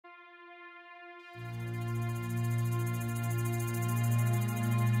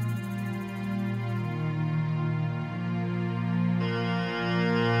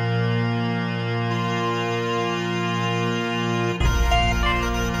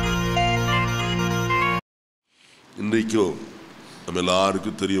இன்றைக்கும் நம்ம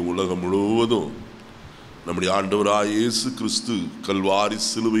எல்லாருக்கும் தெரியும், உலகம் முழுவதும் நம்முடைய ஆண்டவராய் இயேசு கிறிஸ்து கல்வாரி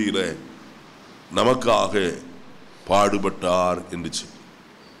சிலுவையிலே நமக்காக பாடுபட்டார் என்று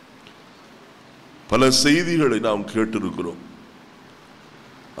பல செய்திகளை நாம் கேட்டிருக்கிறோம்.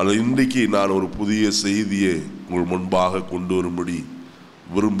 ஆனால் இன்றைக்கு நான் ஒரு புதிய செய்தியை உங்கள் முன்பாக கொண்டு வரும்படி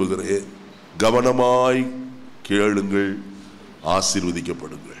விரும்புகிறேன். கவனமாய் கேளுங்கள்,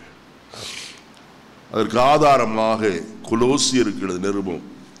 ஆசீர்வதிக்கப்படுங்கள். அதற்கு ஆதாரமாக கொலோசியருக்கு எழுதின நிருபம்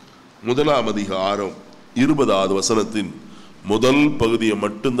 1ஆம் அதிகாரம் 20வது வசனத்தின் முதல் பகுதியை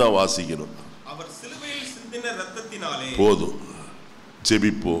மட்டும்தான் வாசிக்கணும். போதும்,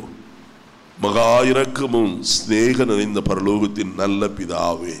 ஜெபிப்போம். மகா இரக்கமும் சிநேக நிறைந்த பரலோகத்தின் நல்ல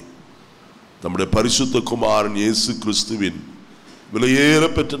பிதாவே, நம்முடைய பரிசுத்த குமாரன் இயேசு கிறிஸ்துவின் விலையேற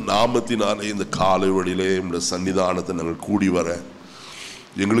பெற்ற நாமத்தினாலே இந்த காலை வழியிலே நம்முடைய சன்னிதானத்தை நாங்கள் கூடி வர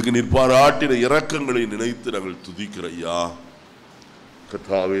எங்களுக்கு நீர் பாராட்டின இரக்கங்களை நினைத்து நாங்கள் துதிக்கிற ஐயா.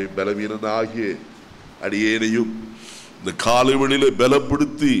 கர்த்தாவே, பலவீனனாகிய அடியேனையும் இந்த காலை வழியிலே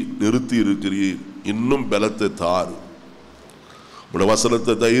பலப்படுத்தி நிறுத்தி இருக்கிறீர். இன்னும் பலத்தை தாரு. உடைய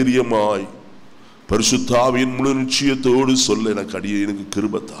வசனத்தை தைரியமாய் பரிசுத்தாவின் முழு நிச்சயத்தோடு சொல்ல எனக்கு அடியேனுக்கு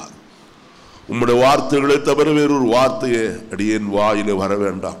கிருபைத்தார். உம்முடைய வார்த்தைகளை தவிர வேறொரு வார்த்தையை அடியேன் வாயிலே வர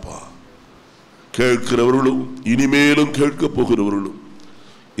வேண்டாப்பா. கேட்கிறவர்களும் இனிமேலும் கேட்க போகிறவர்களும்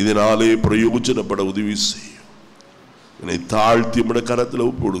இதனாலே பிரயோஜனப்பட உதவி செய்யும். என்னை தாழ்த்தி உம்முடைய கரத்தில்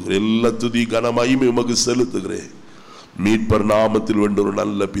ஒப்புடுகிறேன். எல்லா துதி கனமாயும் உமக்கு செலுத்துகிறேன். மீட்பர் நாமத்தில் வேண்ட ஒரு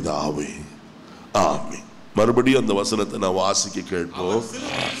நல்ல பிதாவே, ஆமென். மறுபடியும் அந்த வசனத்தை நான் வாசிக்க கேட்போம்.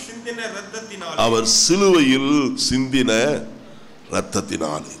 அவர் சிலுவையில் சிந்தின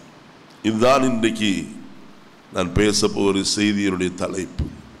இரத்தத்தினாலே. இதுதான் இன்றைக்கு நான் பேச போகிற செய்தியினுடைய தலைப்பு.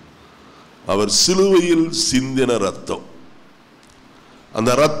 அவர் சிலுவையில் சிந்தின இரத்தம். அந்த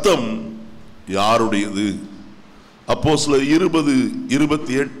இரத்தம் யாருடையது? அப்போஸ்தலர்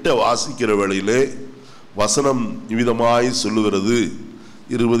 20:28 வாசிக்கிற வேளையிலே வசனம் இவ்விதமாய் சொல்லுகிறது.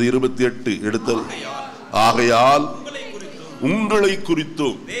 20:28 எடுத்தல். ஆகையால் உங்களை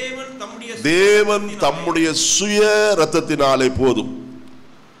குறித்தும் தேவன் தம்முடைய சுய இரத்தத்தினாலே போதும்.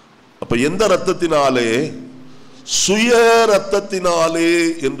 அப்ப எந்த இரத்தத்தினாலே? சுய இரத்தத்தினாலே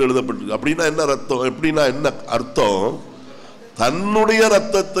என்று எழுதப்பட்டிருக்கு. அப்படின்னா என்ன ரத்தம்? எப்படின்னா என்ன அர்த்தம்? தன்னுடைய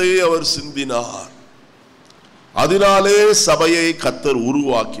இரத்தத்தை அவர் சிந்தினார். அதனாலே சபையை கர்த்தர்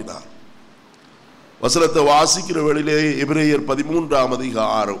உருவாக்கினார். வசனத்தை வாசிக்கிற வேளையிலே எபிரேயர் 13ஆம்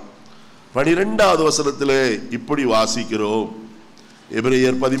அதிகாரம் 12வது வசனத்திலே இப்படி வாசிக்கிறோம்.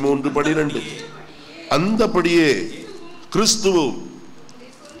 எபிரேயர் 13:12. அந்தபடியே கிறிஸ்துவும்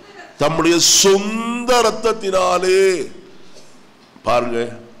தம்முடைய சொந்த இரத்தத்தினாலே, பாருங்க,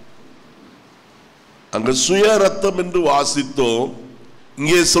 அங்க சுய ரத்தம் என்று வாசித்தோம்.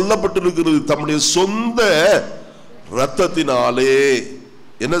 இங்கே சொல்லப்பட்டிருக்கிறது தம்முடைய சொந்த இரத்தத்தினாலே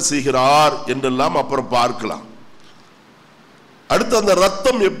என்ன செய்கிறார் என்றெல்லாம் அப்புறம் பார்க்கலாம். அடுத்து அந்த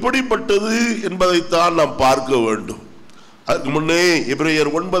ரத்தம் எப்படிப்பட்டது என்பதைத்தான் நாம் பார்க்க வேண்டும். அதுக்கு முன்னே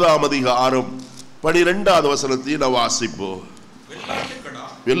எபிரேயர் 9ஆம் அதிகாரம் 12வது வசனத்தை நான் வாசிப்போம்.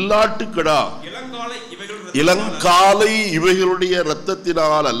 வெள்ளாட்டுக்கடா இளங்காலை இவைகளுடைய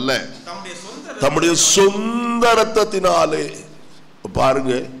இரத்தத்தினால் அல்ல, தம்முடைய சொந்த இரத்தத்தினாலே.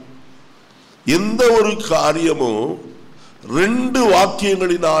 பாருங்க, எந்த ஒரு காரியமும் 2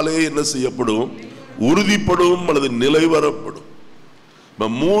 வாக்கியங்களினாலே என்ன செய்யப்படும்? உறுதிப்படும் அல்லது நிலைவரப்படும்.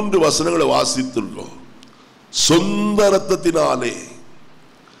 3 வசனங்களை வாசித்திருக்கோம். சொந்த இரத்தத்தினாலே.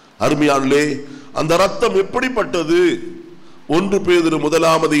 அருமையானே, அந்த இரத்தம் எப்படிப்பட்டது? 1 பேதுரு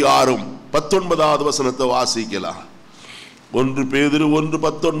 1ஆம் அதிகாரம் 19வது வசனத்தை வாசிக்கலாம். 1 பேதுரு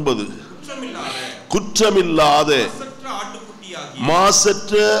 1:19. குற்றமில்லாத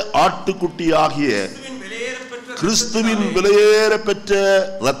மாசற்ற ஆட்டுக்குட்டியாகிய கிறிஸ்துவின் விலையேற பெற்ற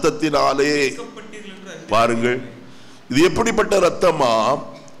இரத்தத்தினாலே. பாருங்கள், இது எப்படிப்பட்ட இரத்தமா?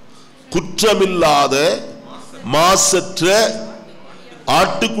 குற்றமில்லாத மாசற்ற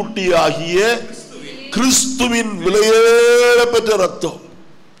ஆட்டுக்குட்டியாகிய கிறிஸ்துவின் விலையேற பெற்ற இரத்தம்.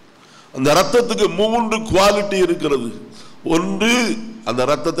 அந்த இரத்தத்துக்கு 3 குவாலிட்டி இருக்கிறது. ஒன்று, அந்த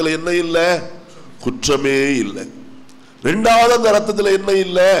இரத்தத்தில் என்ன இல்லை? குற்றமே இல்லை. 2வது, அந்த இரத்தத்தில் என்ன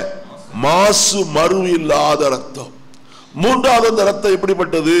இல்லை? மாசு மறு இல்லாத இரத்தம். 3வது, அந்த இரத்தம்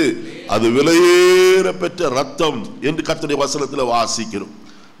எப்படிப்பட்டது? அது விலையேற பெற்ற இரத்தம் என்று கர்த்தருடைய வசனத்தில் வாசிக்கிறோம்.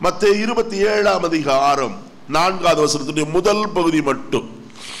 மத்தேயு 27ஆம் அதிகாரம் 4வது வசனத்துடைய முதல் பகுதி மட்டும்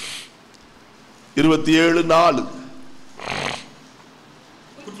 27:4.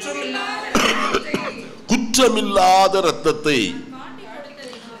 குற்றமில்லாத இரத்தத்தை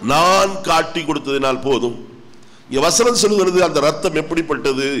நான் காட்டி கொடுத்ததினால் போதும். வசனம் சொல்லுகிறது அந்த இரத்தம்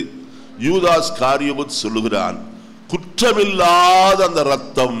எப்படிப்பட்டது? யூதாஸ் காரியமுத் சொல்லுகிறான், குற்றமில்லாத அந்த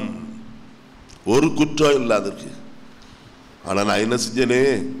ரத்தம், ஒரு குற்றம் இல்லாதற்கு. ஆனா நான் என்ன செஞ்சேனே,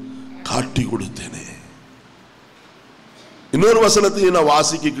 காட்டி கொடுத்தேனே. இன்னொரு வசனத்தை நான்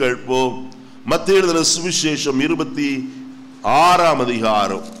வாசிக்க கேட்போம். மத்தேயு எழுதின சுவிசேஷம் 26ஆம்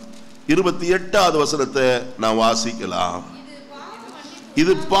அதிகாரம் 28வது வசனத்தை நான் வாசிக்கலாம்.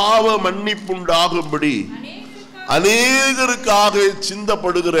 இது பாவ மன்னிப்புண்டாகும்படி அநேகருக்காக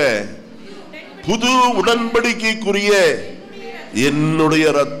சிந்தப்படுகிற புது உடன்படிக்கைக்குரிய என்னுடைய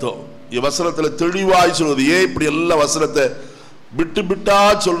ரத்தம். வசனத்துல தெளிவாய் சொல்வது. ஏன் இப்படி எல்லா வசனத்தை விட்டு விட்டா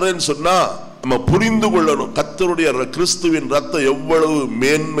சொல்றேன்னு சொன்னா நம்ம புரிந்து கொள்ளணும் கர்த்தருடைய கிறிஸ்துவின் ரத்தம் எவ்வளவு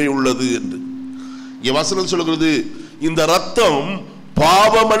மேன்மை உள்ளது என்று. இங்க வசனம் சொல்கிறது, இந்த ரத்தம்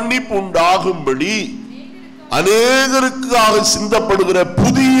பாவ மன்னிப்பு உண்டாகும்படி அநேகருக்காக சிந்தப்படுகிற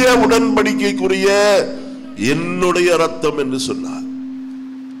புதிய உடன்படிக்கைக்குரிய என்னுடைய ரத்தம் என்று சொன்னார்.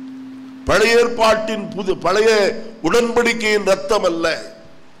 பழைய ஏற்பாட்டின் பழைய உடன்படிக்கையின் ரத்தம் அல்ல.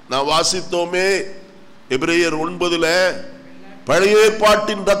 நான் வாசித்தோமே எபிரேயர் 9ல, பழைய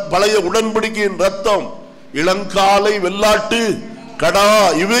ஏற்பாட்டின் பழைய உடன்படிக்கையின் ரத்தம் இளங்காலை, வெள்ளாட்டு, கடா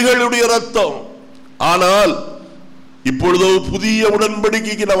இவைகளுடைய ரத்தம். ஆனால் இப்பொழுதோ புதிய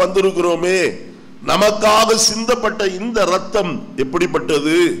உடன்படிக்கைக்கு நான் வந்திருக்கிறோமே, நமக்காக சிந்தப்பட்ட இந்த ரத்தம்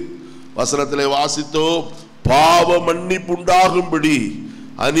எப்படிப்பட்டது? வசனத்திலே வாசித்தோம், பாவ மன்னிப்பு உண்டாகும்படி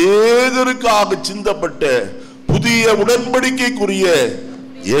அநேகருக்காக சிந்தப்பட்ட புதிய உடன்படிக்கைக்குரிய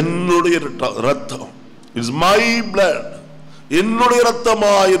என்னுடைய ரத்தம். இட்ஸ் மை பிளட், என்னுடைய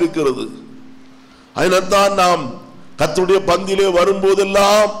ரத்தமாயிருக்கிறது. அதனால்தான் நாம் கர்த்தருடைய பந்தியிலே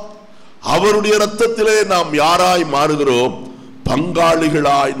வரும்போதெல்லாம் அவருடைய ரத்தத்திலே நாம் யாராய் மாறுகிறோம்?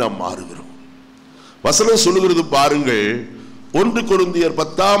 பங்காளிகளாய் நாம் மாறுகிறோம். வசனம் சொல்லுகிறது பாருங்கள். 1 கொரிந்தியர்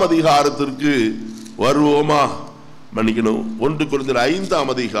 10ஆம் அதிகாரத்திற்கு வருவோமா? மன்னிக்கணும், 1 கொரிந்தியர்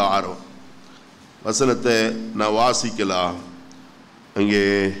 5ஆம் அதிகாரம் வசனத்தை நான் வாசிக்கலாம். அங்கே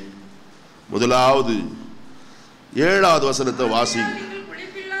முதலாவது 7வது வசனத்தை வாசி.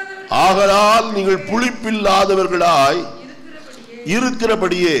 ஆகலால் நீங்கள் புளிப்பில்லாதவர்களாய்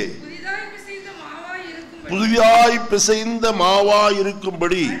இருக்கிறபடியே புதிதாய் பிசைந்த மாவாய்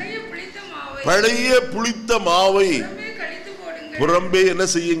இருக்கும்படி பழைய புளித்த மாவை புறம்பே என்ன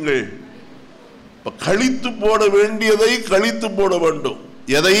செய்யுங்கள்? கழித்து போட வேண்டியதை கழித்து போட வேண்டும்.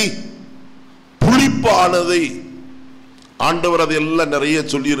 எதை? புளிப்பானதை. ஆண்டவர் அதையெல்லாம் நிறைய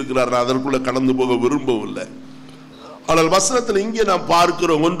சொல்லி இருக்கிறார். அதற்குள்ள கடந்து போக விரும்பவில்லை. ஆனால் வசனத்தில் இங்கே நாம்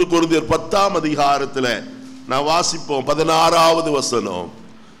பார்க்கிறோம். 1 கொரிந்தியர் 10ஆம் அதிகாரத்தில் நான் வாசிப்போம் 16வது வசனம்.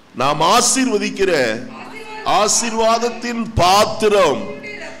 நாம் ஆசீர்வதிக்கிற ஆசீர்வாதத்தின் பாத்திரம்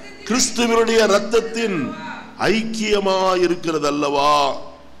கிறிஸ்துவினுடைய இரத்தத்தின் ஐக்கியமாயிருக்கிறது அல்லவா?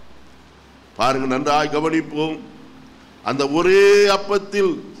 பாருங்க, நன்றாய் கவனிப்போம். அந்த ஒரே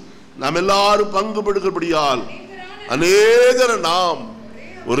அப்பத்தில் நாம் எல்லாரும் பங்கு பெறுகிறபடியால் அநேகர் நாம்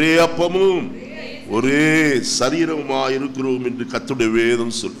ஒரே அப்பமும் ஒரே சரீரமாய் இருக்கிறோம் என்று கர்த்தருடைய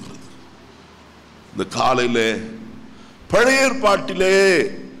வேதம் சொல்கிறது. இந்த காலையில பழைய ஏற்பாட்டிலே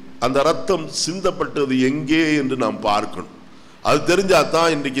அந்த ரத்தம் சிந்தப்பட்டது எங்கே என்று நாம் பார்க்கணும். அது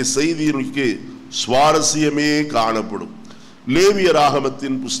தெரிஞ்சாதான் இன்றைக்கு செய்திக்கு சுவாரஸ்யமே காணப்படும்.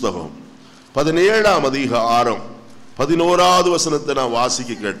 லேவியராகமத்தின் புஸ்தகம் 17ஆம் அதிகாரம் 11வது வசனத்தை நான்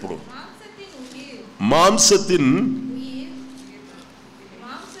வாசிக்க கேட்போம்.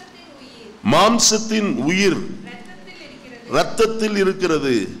 மாம்சத்தின் உயிர் இரத்தத்தில்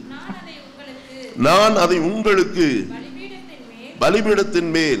இருக்கிறது. நான் அதை உங்களுக்கு பலிபீடத்தின்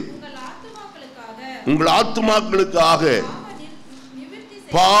மேல் உங்கள் ஆத்துமாக்களுக்காக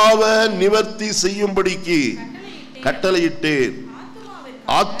பாவ நிவர்த்தி செய்யும்படிக்கு கட்டளையிட்டேன்.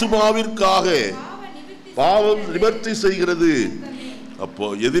 ஆத்துமாவிற்காக பாவம் நிவர்த்தி செய்கிறது. அப்போ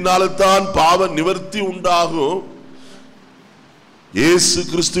எதனால தான் பாவ நிவர்த்தி உண்டாகும்? இயேசு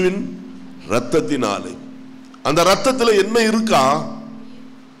கிறிஸ்துவின் ரத்தத்தினாலே. அந்த ரத்தத்தில் என்ன இருக்கா?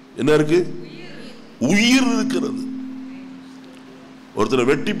 என்ன இருக்கு? உயிர் இருக்கிறது. ஒருத்தரை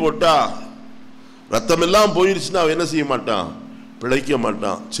வெட்டி போட்டா ரத்தம் எல்லாம் போயிருச்சுன்னா அவன் என்ன செய்ய மாட்டான்? பிழைக்க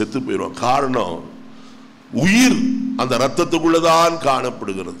மாட்டான், செத்து போயிடுவான். காரணம், உயிர் அந்த ரத்தத்துக்குள்ளதான்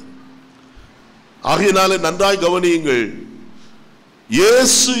காணப்படுகிறது. ஆகையினாலே நன்றாய் கவனியுங்கள்.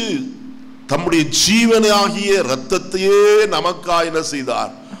 இயேசு தம்முடைய ஜீவனாகிய ரத்தத்தையே நமக்காக என்ன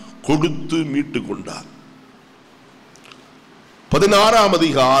செய்தார்? கொடுத்து மீட்டு கொண்டார். 16ஆம்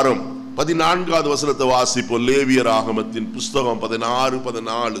அதிகாரம் 14வது வசனத்தை வாசிப்போம். லேவியராகமத்தின் புஸ்தகம்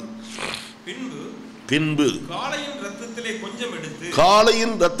 16:14. பின்பு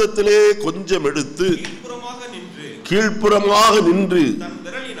காளையின் ரத்தத்திலே கொஞ்சம் எடுத்து கீழ்ப்புறமாக நின்று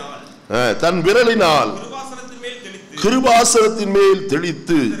தன் விரலினால் கிருபாசனத்தின் மேல்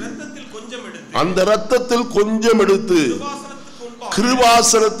தெளித்து அந்த இரத்தத்தில் கொஞ்சம் எடுத்து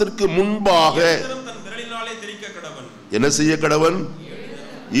கிருபாசனத்திற்கு முன்பாக என்ன செய்ய கடவன்?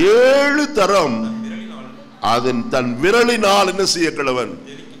 7 தரம் அதன் தன் விரலினால் என்ன செய்ய கடவன்?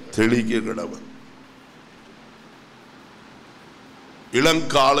 தெளிக்க கடவன்.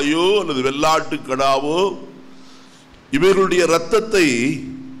 இளங்காளையோ அல்லது வெள்ளாட்டு கடாவோ இவர்களுடைய இரத்தத்தை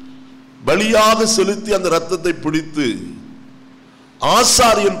பலியாக செலுத்தி அந்த இரத்தத்தை பிடித்து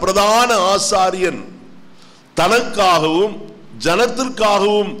ஆசாரியன், பிரதான ஆசாரியன் தனக்காகவும்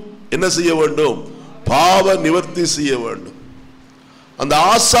ஜனத்திற்காகவும் என்ன செய்ய வேண்டும்? பாவ நிவர்த்தி செய்ய வேண்டும். அந்த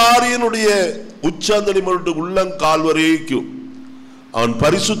ஆசாரியனுடைய உச்சந்தடி முதல் உள்ளங்கால் வரைக்கும் அவன்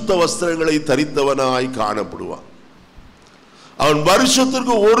பரிசுத்த வஸ்திரங்களை தரித்தவனாய் காணப்படுவான். அவன்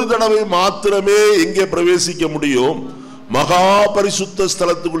வருஷத்திற்கு ஒரு தடவை மாத்திரமே எங்கே பிரவேசிக்க முடியும்? மகா பரிசுத்த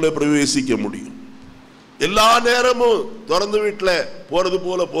ஸ்தலத்துக்குள்ளே பிரவேசிக்க முடியும். எல்லா நேரமும் திறந்து வீட்டில் போறது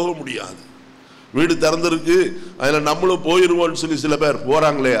போல போக முடியாது. வீடு திறந்திருக்கு, அதில் நம்மளும் போயிருவோம்னு சொல்லி சில பேர்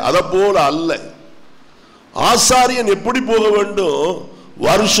போறாங்களே, அதை போல அல்ல. ஆசாரியன் எப்படி போக வேண்டும்?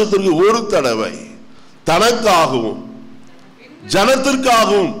 வருஷத்திற்கு ஒரு தடவை தனக்காகவும்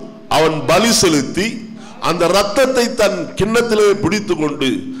ஜனத்திற்காகவும் அவன் பலி செலுத்தி அந்த ரத்தத்தை தன் கிண்ணத்திலே பிடித்து கொண்டு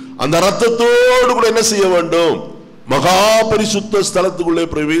அந்த ரத்தத்தோடு கூட என்ன செய்ய வேண்டும்? மகா பரிசுத்த ஸ்தலத்துக்குள்ளே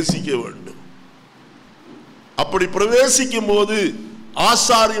பிரவேசிக்க வேண்டும். அப்படி பிரவேசிக்கும் போது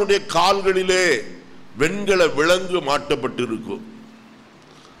ஆசாரியனுடைய கால்களிலே வெண்கல விலங்கு மாட்டப்பட்டிருக்கும்.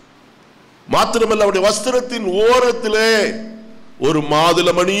 மாத்திரமல்ல, அவருடைய வஸ்திரத்தின் ஓரத்திலே ஒரு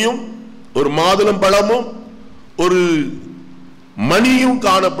மாதுளமணியும் ஒரு மாதுளம் பழமும் ஒரு மணியும்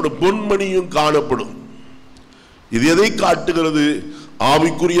காணப்படும், பொன்மணியும் காணப்படும். இது எதை காட்டுகிறது?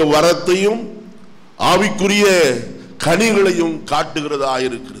 ஆவிக்குரிய வரத்தையும் ஆவிக்குரிய கனிகளையும் காட்டுகிறதா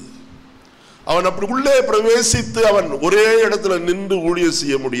இருக்கிறது. அவன் அப்படி உள்ளே பிரவேசித்து அவன் ஒரே இடத்துல நின்று ஊழியம்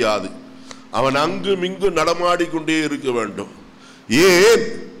செய்ய முடியாது. அவன் அங்கும் இங்கு நடமாடிக்கொண்டே இருக்க வேண்டும். ஏன்?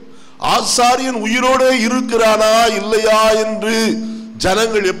 ஆசாரியன் உயிரோடு இருக்கிறானா இல்லையா என்று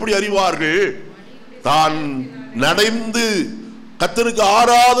ஜனங்கள் எப்படி அறிவார்கள்? தான் நடந்து கர்த்தருக்கு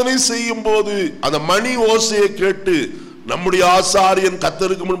ஆராதனை செய்யும் போது அந்த மணி ஓசையை கேட்டு நம்முடைய ஆசாரியன்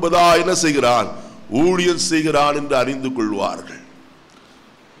கர்த்தருக்கு முன்பதா என்ன செய்கிறான்? ஊழியம் செய்கிறான் என்று அறிந்து கொள்வார்கள்.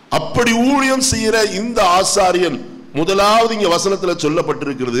 அப்படி ஊழியம் செய்கிற இந்த ஆசாரியன், முதலாவது இங்க வசனத்தில்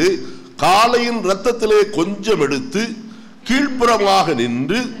சொல்லப்பட்டிருக்கிறது, காளையின் இரத்தத்திலே கொஞ்சம் எடுத்து கீழ்ப்புறமாக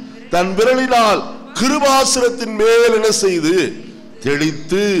நின்று தன் விரலினால் கிருபாசனத்தின் மேல் என்ன செய்து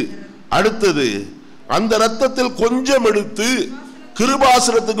தெளித்து, அடுத்தது அந்த இரத்தத்தில் கொஞ்சம் எடுத்து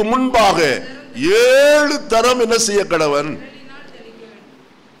கிருபாசனத்துக்கு முன்பாக 7 தரம் என்ன செய்ய கடவன்?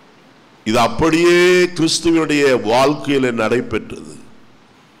 இது அப்படியே கிறிஸ்துவனுடைய வாழ்க்கையில் நடைபெற்றது.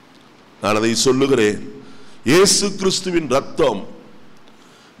 நான் அதை சொல்லுகிறேன். இயேசு கிறிஸ்துவின் ரத்தம்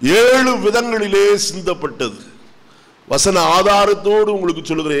 7 விதங்களிலே சிந்தப்பட்டது. வசன ஆதாரத்தோடு உங்களுக்கு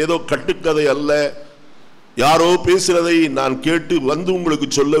சொல்லுகிறேன். ஏதோ கட்டுக்கதை அல்ல, யாரோ பேசுறதை நான் கேட்டு வந்து உங்களுக்கு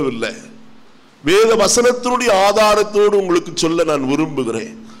சொல்லவில்லை. வேத வசனத்தினுடைய ஆதாரத்தோடு உங்களுக்கு சொல்ல நான்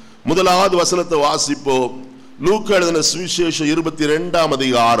விரும்புகிறேன். முதலாவது வசனத்தை வாசிப்போம். லூக்கா எழுதின சுவிசேஷம் 22ஆம்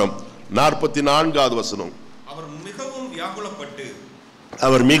அதிகாரம் 44வது வசனம்.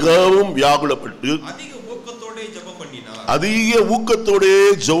 அவர் மிகவும் வியாகுலப்பட்டு அதிக ஊக்கத்தோடே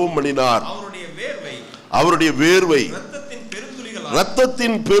ஜெபம் பண்ணினார். அவருடைய வேர்வை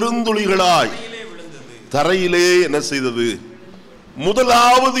இரத்தத்தின் பெருந்துளிகளாய் தரையிலே என்ன செய்தது?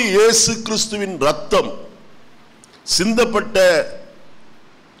 முதலாவது இயேசு கிறிஸ்துவின் ரத்தம் சிந்தப்பட்ட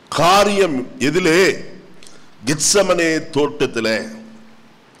காரியம் எதிலே? கெத்சமனே தோட்டத்திலே.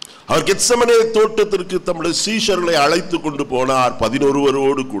 அவர் கெத்சமனே தோட்டத்திற்கு தம்முடைய சீஷர்களை அழைத்து கொண்டு போனார்,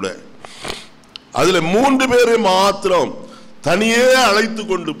 11 கூட. அதுல 3 பேரை மாத்திரம் தனியே அழைத்து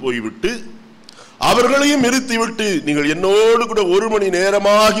கொண்டு போய்விட்டு அவர்களையும் நிறுத்திவிட்டு, நீங்கள் என்னோடு கூட 1 மணி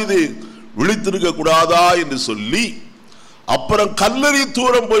நேரமாக இது விழித்திருக்க கூடாதா என்று சொல்லி, அப்புறம் கல்லறி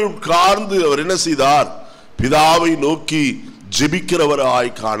தூரம் போய் உட்கார்ந்து அவர் என்ன செய்தார்? பிதாவை நோக்கி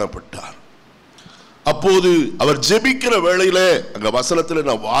ஜெபிக்கிறவராய் காணப்பட்டார். அப்போது அவர் ஜெபிக்கிற வேளையில அங்க வசனத்தில்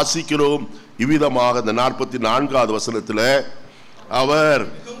நான் வாசிக்கிறோம் இவ்விதமாக, இந்த 44வது வசனத்தில், அவர்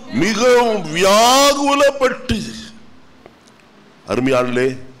மிகவும் வியாகுலப்பட்டு, அருமையானே,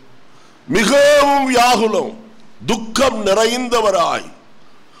 மிகவும் வியாகுலம், துக்கம் நிறைந்தவராய்,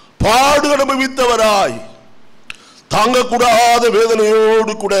 பாடு அனுபவித்தவராய், தாங்கக்கூடாத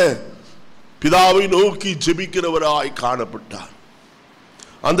வேதனையோடு கூட பிதாவை நோக்கி ஜெபிக்கிறவராய் காணப்பட்டார்.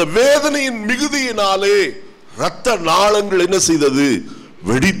 அந்த வேதனையின் மிகுதியினாலே இரத்த நாளங்கள் என்ன செய்தது?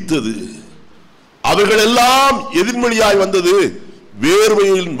 வெடித்தது. அவைகள் எல்லாம் எதிர்மொழியாய் வந்தது,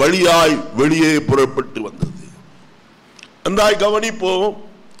 வேர்வையின் வழியாய் வெளியே புறப்பட்டு வந்தது. நன்றாய் கவனிப்போம்.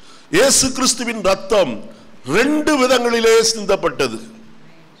 இயேசு கிறிஸ்துவின் ரத்தம் ரெண்டு விதங்களிலே சிந்தப்பட்டது.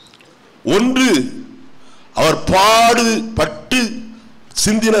 ஒன்று, அவர் பாடுபட்டு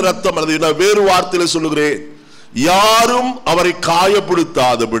சிந்தின ரத்தம். அல்லது நான் வேறு வார்த்தையில் சொல்லுகிறேன், யாரும் அவரை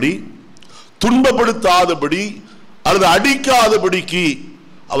காயப்படுத்தாதபடி, துன்பப்படுத்தாதபடி அல்லது அடிக்காதபடிக்கு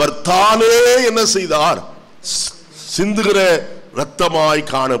அவர் தானே என்ன செய்தார்? சிந்துகிற ரத்தமாய்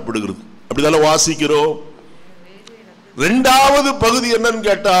காணப்படுகிறது. அப்படிதான வாசிக்கிறோம். இரண்டாவது பகுதி என்னன்னு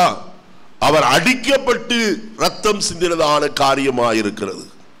கேட்டா, அவர் அடிக்கப்பட்டு ரத்தம் சிந்தினதான காரியமாயிருக்கிறது.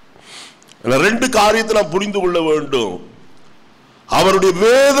 ரெண்டு காரியத்தை நாம் புரிந்து கொள்ள வேண்டும். அவருடைய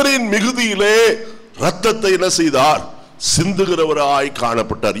வேதனையின் மிகுதியிலே ரத்தத்தை என்ன செய்தார்? சிந்துகிறவராய்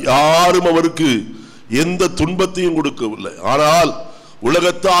காணப்பட்டார். யாரும் அவருக்கு எந்த துன்பத்தையும் கொடுக்கவில்லை. ஆனால்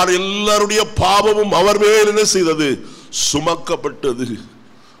உலகத்தார் எல்லாருடைய பாவமும் அவர் மேல் என்ன செய்தது? சுமக்கப்பட்டது.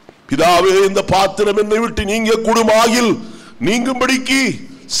 பிதாவே, இந்த பாத்திரம் என்னை விட்டு நீங்க கூடுமாகில் நீங்கும்படிக்கு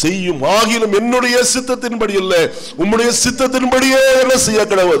செய்யும், ஆகிலும் என்னுடைய சித்தத்தின்படி அல்ல உம்முடைய சித்தத்தின்படியே என்ன செய்ய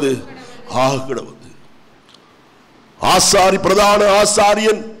கடவது? ஆகிடவது. ஆசாரி, பிரதான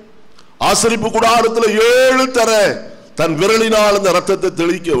ஆசாரியன் ஆசரிப்பு கூடாரத்தில் 7 தர தன் விரலினால் அந்த ரத்தத்தை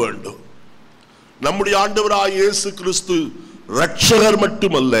தெளிக்க வேண்டும். நம்முடைய ஆண்டவராய் இயேசு கிறிஸ்து ரட்சகர்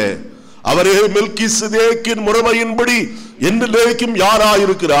மட்டுமல்ல, அவரே மெல்கிசேதேக்கின் முறைமையின்படி என்றைக்கும்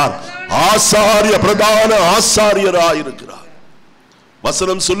யாராயிருக்கிறார்? ஆசாரிய, பிரதான ஆசாரியராயிருக்கிறார்.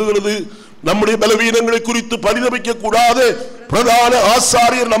 வசனம் சொல்லுகிறது, நம்முடைய பலவீனங்களை குறித்து பரிதபிக்க கூடாது. பிரதான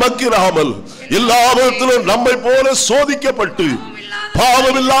ஆசாரியர் நமக்கு இராமல் எல்லாவற்றிலும் நம்மை போல சோதிக்கப்பட்டு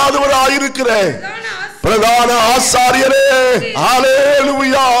பாவமில்லாதவராயிருக்கிற பிரதான ஆசாரியரே,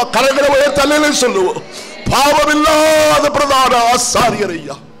 ஹல்லேலூயா, கரங்களை உயர்த்தி அல்லேலூயா சொல்லுவோம். பாவமில்லாத பிரதான ஆசாரியர்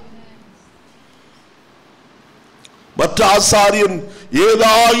ஐயா. மற்ற ஆசாரியன்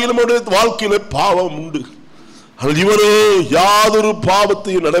ஏதாயிலும் வாழ்க்கையில பாவம் உண்டு, இவரோ யாதொரு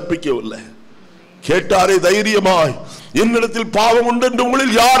பாவத்தையும் நடப்பிக்கவில்லை. கேட்டாரே தைரியமாய், என்னிடத்தில் பாவம் உண்டு என்று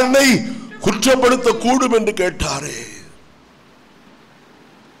உங்களில் யார் என்னை குற்றப்படுத்த கூடும் என்று கேட்டாரே.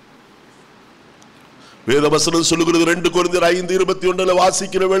 வேதவசனம் சொல்லுகிறது, 2 கொரிந்தியர் 5:21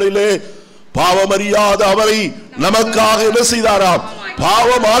 வாசிக்கிற வேளையிலே, பாவம் அறியாத அவரை நமக்காக என்ன செய்தாராம்?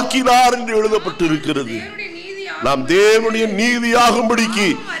 பாவமாக்கினார் என்று எழுதப்பட்டிருக்கிறது. நாம் தேவனுடைய நீதியாகும்படிக்கு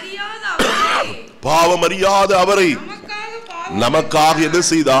பாவம் அறியாத அவரை நமக்காக என்ன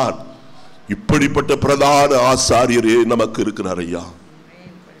செய்தார்? இப்படிப்பட்ட பிரதான ஆசாரியரே நமக்கு இருக்கிறார் ஐயா.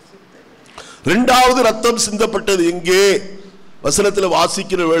 இரண்டாவது ரத்தம் சிந்தப்பட்டது எங்கே? வசனத்தில்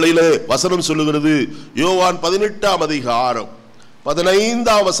வாசிக்கிற வேளையில வசனம் சொல்லுகிறது, யோவான் 18ஆம் அதிகாரம்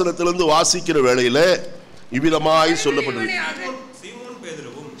 15ஆம் வசனத்திலிருந்து வாசிக்கிற வேளையில இவ்விதமாய் சொல்லப்பட்டது.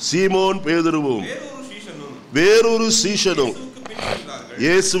 சீமோன் பேதுருவும் வேறொரு சீஷனும்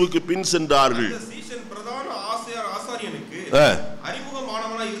இயேசுவுக்கு பின் சென்றார்கள்.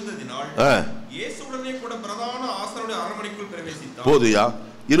 போதுயா,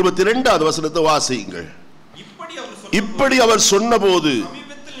 22ஆவது வசனத்தை வாசியுங்கள். இப்படி அவர் சொன்னபோது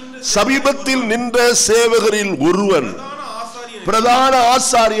சமீபத்தில் நின்ற சேவகரில் ஒருவன் பிரதான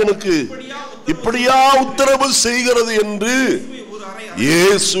ஆசாரியனுக்கு இப்படியா உத்தரவு செய்கிறது என்று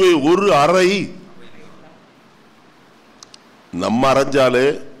இயேசுவை ஒரு அறை. நம்ம அரைஞ்சாலே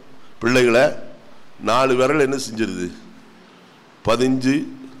பிள்ளைகளை 4 விரல் என்ன செஞ்சிருது? 15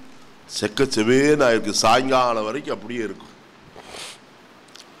 செக்கச்செவேன்னு ஆயிருக்கு. சாயங்காலம் வரைக்கும் அப்படியே இருக்கும்.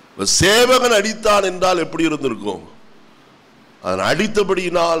 சேவகன் அடித்தான் என்றால் எப்படி இருந்திருக்கும்? அதன்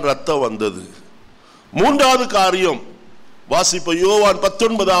அடித்தபடியினால் ரத்தம் வந்தது. மூன்றாவது காரியம் வாசிப்ப யோவான்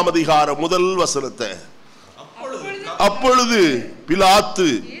 19ஆம் அதிகாரம் 1 வசனத்தை. அப்பொழுது பிலாத்து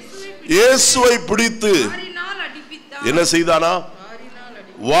இயேசுவை பிடித்து என்ன செய்தானா?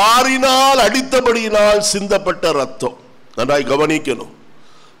 வாரினால் அடித்தபடியினால் சிந்தப்பட்ட ரத்தம். நன்றாய் கவனிக்கணும்.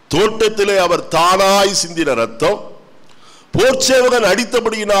 தோட்டத்திலே அவர் தானாய் சிந்தின ரத்தம், போர்ச்சேவகன்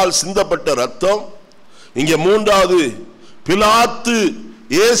அடித்தபடியினால் சிந்தப்பட்ட ரத்தம். இங்கே மூன்றாவது, பிலாத்து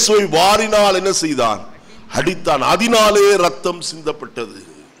இயேசுவை வாரினால் என்ன செய்தான்? அடித்தான். அதனாலே ரத்தம் சிந்தப்பட்டது.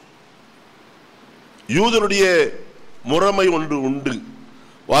 யூதனுடைய முறைமை ஒன்று உண்டு.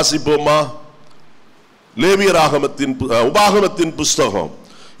 வாசிப்போமா? லேவியராகமத்தின் உபாகமத்தின் புஸ்தகம்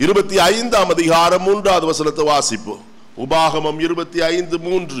 25ஆம் அதிகாரம் 3வது வசனத்தை வாசிப்போம். உபாகமம்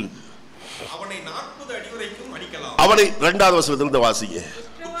 25:3. அவனை 40 அடி வரைக்கும் அடிக்கலாம். அவனை 2வது வசனத்திலிருந்து வாசிங்க.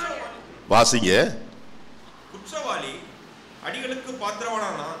 குற்றவாளி அடிகளுக்கு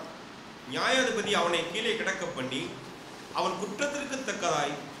பாத்திரவானானா நியாயாதிபதி அவனை கீழே கிடக்க பண்ணி அவன் குற்றத்திற்கு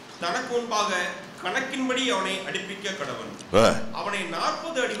தக்கதாய் தனக்கு முன்பாக கணக்கின்படி அவனை அடிப்பிக்க கடவன். அவனை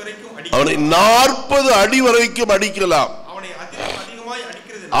 40 அடி வரைக்கும் அடிக்கலாம்.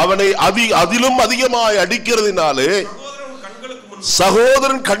 அவனை அதிலும் அதிகமாய் அடிக்கிறதுனாலே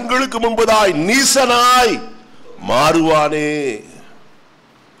சகோதரன் கண்களுக்கு முன்பதாய் நீசனாய் மாறுவானே.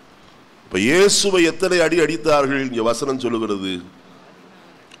 இப்ப இயேசுவை எத்தனை அடி அடித்தார்கள் இங்க வசனம் சொல்லுகிறது?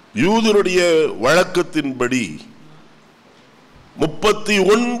 யூதருடைய வழக்கத்தின்படி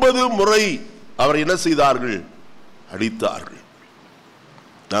 39 முறை அவர் என்ன செய்தார்கள்? அடித்தார்கள்.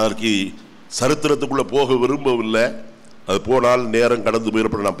 அதற்கு சரித்திரத்துக்குள்ள போக விரும்பவில்லை. அது போனால் நேரம் கடந்து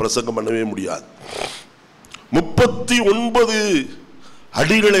போயிருப்ப நான் பிரசங்கம் பண்ணவே முடியாது. 39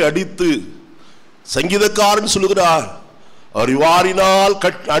 அடிகளை அடித்து சங்கீதக்காரன் சொல்லுகிறார், அவர் வாரினால்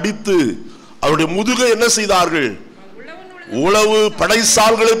அடித்து அவருடைய முதுகை என்ன செய்தார்கள்? உளவு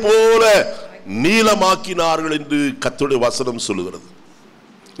படைசால்களை போல நீளமாக்கினார்கள் என்று கர்த்தருடைய வசனம் சொல்லுகிறது.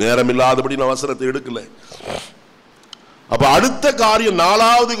 நேரம் இல்லாதபடி நான் வசனத்தை எடுக்கல. அப்ப அடுத்த காரியம்,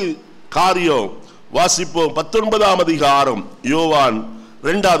 4வது காரியம் வாசிப்போம். 19ஆம் அதிகாரம் யோவான்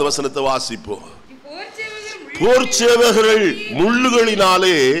 2வது வசனத்தை வாசிப்போம். போர்ச்சேவகர்கள்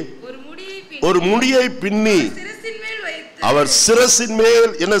முள்ளுகளினாலே ஒரு முடியை பின்னி அவர் சிரசின்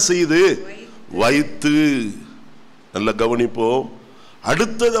மேல் என்ன செய்து வைத்து. நல்ல கவனிப்போம்.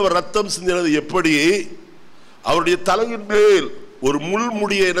 அடுத்தது அவர் ரத்தம் சிந்தினது எப்படி? அவருடைய தலையின் மேல் ஒரு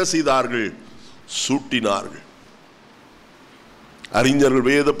முள்முடியை என்ன செய்தார்கள்? சூட்டினார்கள். அறிஞர்கள்,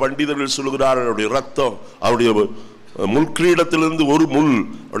 வேத பண்டிதர்கள் சொல்லுகிறார்கள், அவருடைய ரத்தம் அவருடைய முள்கிரீடத்திலிருந்து ஒரு முள்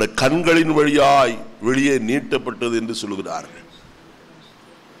அவருடைய கண்களின் வழியாய் வெளியே நீட்டப்பட்டது என்று சொல்லுகிறார்கள்.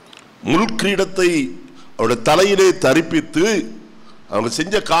 முள்கிரீடத்தை அவருடைய தலையிலே தரிப்பித்து அவங்க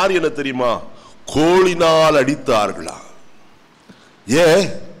செஞ்ச காரியம் என்ன தெரியுமா? கோலினால் அடித்தார்களா? ஏன்?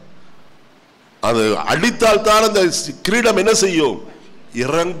 அது அடித்தால் தான் அந்த கிரீடம் என்ன செய்யும்?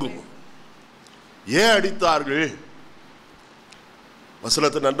 இறங்கும். ஏன் அடித்தார்கள்?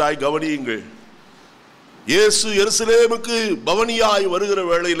 வசனத்தை நன்றாய் கவனியுங்கள். இயேசு எருசலேமுக்கு பவனியாய் வருகிற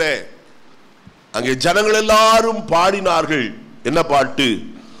வேளையில அங்கே ஜனங்கள் எல்லாரும் பாடினார்கள். என்ன பாட்டு?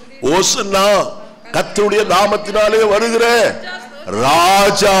 ஓசன்னா, கர்த்தருடைய நாமத்தினாலே வருகிற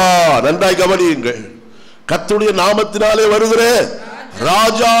ராஜா. நன்றாய் கவனியுங்கள். கர்த்தருடைய நாமத்தினாலே வருகிற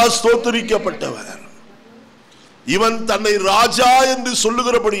ராஜா ஸ்தோத்திரிக்கப்பட்டவர். இவன் தன்னை ராஜா என்று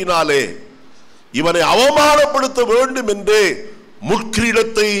சொல்லுகிறபடியினாலே இவனை அவமானப்படுத்த வேண்டும் என்றே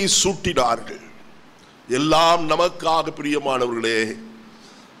முட்கிரீடத்தை சூட்டினார்கள். எல்லாம் நமக்காக பிரியமானவர்களே.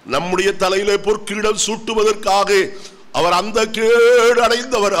 நம்முடைய தலையிலே பொற்கிரீடம் சூட்டுவதற்காக அவர் அந்த கேடு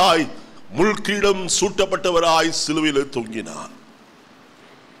அடைந்தவராய் முள்கிரீடம் சூட்டப்பட்டவராய் சிலுவையிலே தொங்கினார்.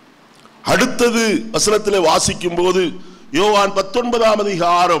 அடுத்தது வசனத்திலே வாசிக்கும் போது யோவான் 19ஆம்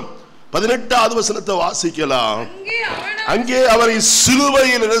அதிகாரம் 18வது வசனத்தை வாசிக்கலாம். அங்கே அவரை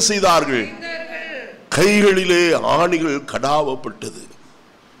சிலுவையில் என்ன செய்தார்கள்? கைகளிலே ஆணிகள் கடாவப்பட்டது.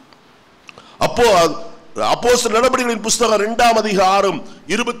 அப்போ அப்போஸ்தலர் நடபடிகளின் புத்தகம் 2ஆம் அதிகாரம்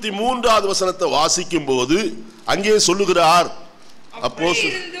 23வது வசனத்தை வாசிக்கும் போது அங்கே சொல்லுகிறார்,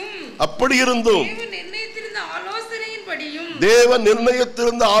 அப்படி இருந்தும் தேவன்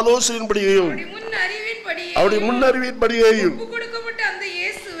நிர்ணயித்திருந்த ஆலோசனையின்படியும் அவருடைய முன்னறிவின்படியையும்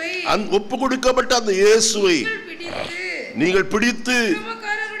ஒப்பு கொடுக்கப்பட்ட அந்த இயேசுவை நீங்கள் பிடித்து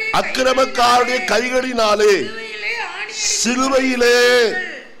அக்கிரமக்காரருடைய கைகளினாலே சிலுவையிலே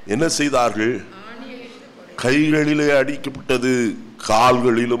என்ன செய்தார்கள்? கைகளிலே அடிக்கப்பட்டது,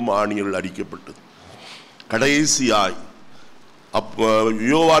 கால்களிலும் ஆணிகள் அடிக்கப்பட்டது. கடைசியாய்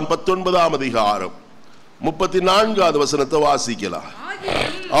யோவான் 19ஆம் அதிகாரம் 34வது வசனத்தை வாசிக்கலாம்.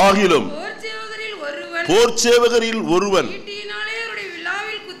 ஆகிலும் போர்ச்சேவகரில் ஒருவன்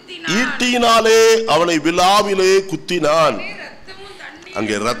ஈட்டியினாலே அவனை விலாவிலே குத்தினான்.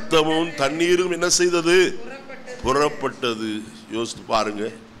 அங்கே ரத்தமும் தண்ணீரும் என்ன செய்தது? புறப்பட்டது. யோசித்து பாருங்க.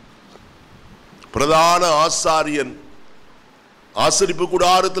 பிரதான ஆசாரியன் ஆசரிப்பு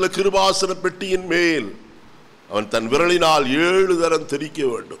கூடாரத்தில் கிருபாசன பெட்டியின் மேல் அவன் தன் விரலினால் 7 தரம் தெரிக்க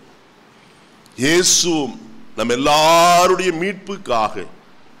வேண்டும். இயேசுவும் நம் எல்லாருடைய மீட்புக்காக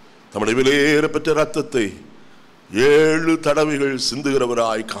தம்முடைய விலையேற பெற்ற ரத்தத்தை 7 தடவைகள்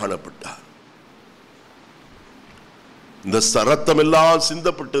சிந்துகிறவராய் காணப்பட்டார். இந்த ரத்தம் எல்லாம்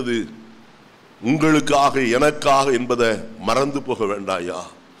சிந்தப்பட்டது உங்களுக்காக, எனக்காக என்பதை மறந்து போக வேண்டாயா?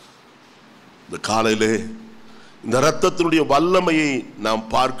 இந்த காலையிலே இந்த ரத்தத்தினுடைய வல்லமையை நாம்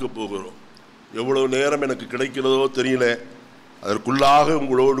பார்க்க போகிறோம். எவ்வளவு நேரம் எனக்கு கிடைக்கிறதோ தெரியல. அதற்குள்ளாக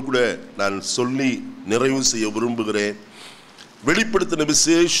உங்களோடு கூட நான் சொல்லி நிறைவு செய்ய விரும்புகிறேன். வெளிப்படுத்தின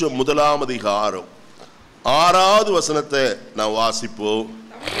விசேஷம் 1ஆம் அதிகாரம் 6வது வசனத்தை நான் வாசிப்போம்.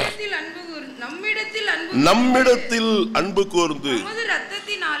 நம்மிடத்தில் அன்பு கூர்ந்து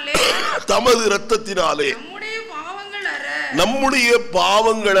தமது இரத்தத்தினாலே நம்முடைய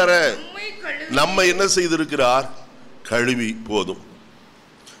பாவங்களற நம்மை என்ன செய்திருக்கிறார்? கழுவி. போதும்.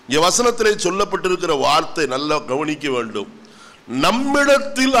 இங்க வசனத்திலே சொல்லப்பட்டிருக்கிற வார்த்தை நல்லா கவனிக்க வேண்டும்.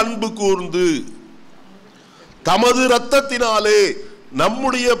 நம்மிடத்தில் அன்பு கூர்ந்து தமது இரத்தத்தினாலே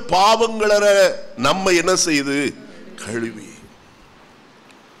நம்முடைய பாவங்களற நம்மை என்ன செய்து கழுவி.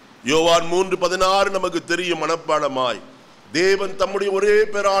 யோவான் 3:16 நமக்கு தெரியும் மனப்பாடமாய். தேவன் தம்முடைய ஒரே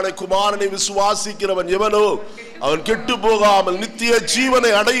பேரான குமாரனை விசுவாசிக்கிறவன் எவனோ அவன் கெட்டு போகாமல் நித்திய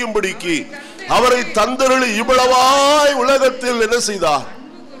ஜீவனை அடையும்படிக்கு அவரை தந்தருளி இவ்வளவாய் உலகத்தில் என்ன செய்தார்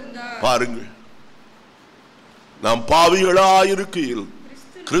பாருங்கள். நாம் பாவிகளாயிருக்கையில்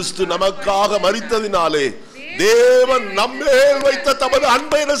கிறிஸ்து நமக்காக மரித்ததினாலே தேவன் நம்மேல் வைத்த தமது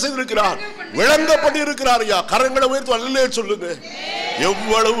அன்பை என்ன செய்திருக்கிறார், விளங்க பண்ணியிருக்கிறார். ஐயா, கரங்களை உயர்த்தி அல்லேலூயா சொல்லுங்க.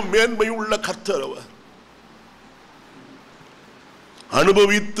 எவ்வளவு மேன்மை உள்ள கர்த்தர் அவர்.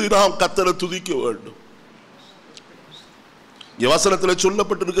 அனுபவித்து நாம் கர்த்தரை துதிக்க வேண்டும். வசனத்தில்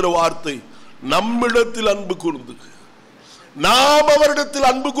சொல்லப்பட்டிருக்கிற வார்த்தை நம்மிடத்தில் அன்பு கூர்ந்து. நாம் அவரிடத்தில்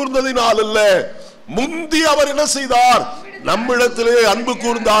அன்பு கூர்ந்ததினால் அல்ல, முந்தி அவர் என்ன செய்தார், நம்மிடத்திலே அன்பு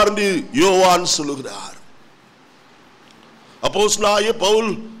கூர்ந்தார் என்று யோவான் சொல்லுகிறார். அப்போஸ்தலனாகிய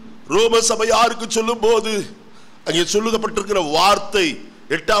பவுல் ரோம சபையாருக்கு சொல்லும் போது அங்கே சொல்லப்பட்டிருக்கிற வார்த்தை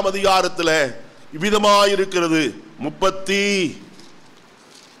 8ஆம் அதிகாரத்தில் இவ்விதமாயிருக்கிறது.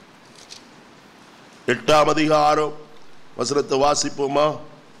 38ஆம் அதிகாரம் வசனத்தை வாசிப்போமா?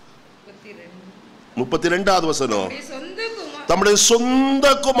 32வது வசனம். தம்முடைய சொந்த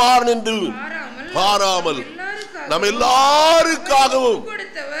குமாரன் என்று பாராமல் நம்ம எல்லாருக்காகவும்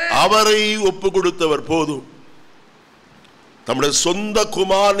அவரை ஒப்பு கொடுத்தவர். போதும், தம்முடைய சொந்த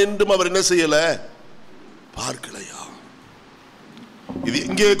குமாரன் என்றும் அவர் என்ன செய்யல, பார்க்கலையா? இது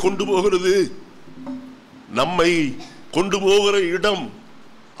எங்கே கொண்டு போகிறது? நம்மை கொண்டு போகிற இடம்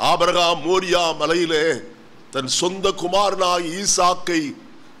ஆபிரகாம் மோரியா மலையிலே தன் சொந்த குமாரனாய் ஈசாக்கை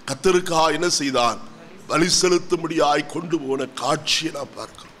கர்த்தருக்காக என்ன செய்தான், பலி செலுத்தும்படியாய் கொண்டு போன காட்சியை நாம்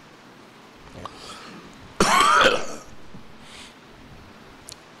பார்க்கிறோம்.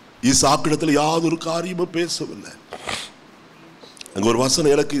 ஈசாக்கிடத்தில் யாதொரு காரியமும் பேசவில்லை. அங்க ஒரு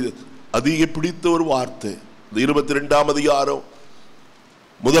வசனம் எனக்கு அதிக பிடித்த ஒரு வார்த்தை. 22ஆம் அதிகாரம்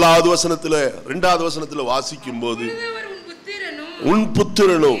 1வது வசனத்துல 2வது வசனத்துல வாசிக்கும் போது, உன்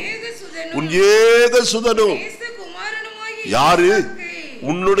புத்திரனும் உன் ஏக சுதனும் யாரு?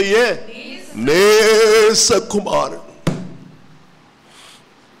 உன்னுடைய நேசகுமாரன்.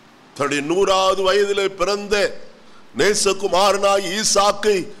 தன்னுடைய 100வது வயதிலே பிறந்த நேசகுமாரனாய்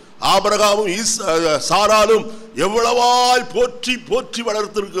ஈசாக்கை ஆபிரகாமும் சாராலும் எவ்வளவாய் போற்றி போற்றி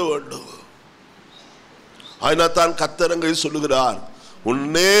வளர்த்திருக்க வேண்டும். அதனால்தான் கர்த்தர் சொல்லுகிறார், உன்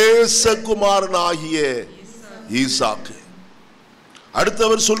நேசகுமாரனாகிய ஈசாக்கு.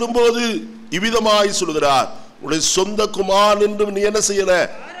 அடுத்தவர் சொல்லும் போது இவ்விதமாய் சொல்லுகிறார், உன்னுடைய சொந்த குமாரன் என்று நீ என்ன செய்யல,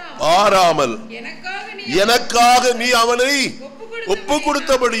 பாராமல் எனக்காக நீ அவனை ஒப்பு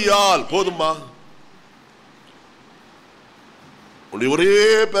கொடுத்தபடியால். போதுமா? உன்னுடைய ஒரே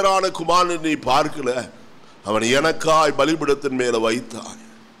பேரான குமாரன் நீ பார்க்கல, அவன் எனக்காய் பலிபீடத்தின் மேல வைத்தாய்.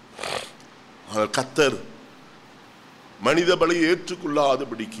 கர்த்தர் மனித பலியை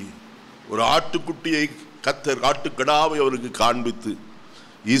ஏற்றுக்கொள்ளாதபடிக்கு ஒரு ஆட்டுக்குட்டியை கர்த்தர் ஆட்டுக்கடாவை அவருக்கு காண்பித்து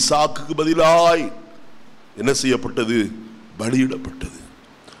ஈசாக்குக்கு பதிலாய் என்ன செய்யப்பட்டது, பலியிடப்பட்டது.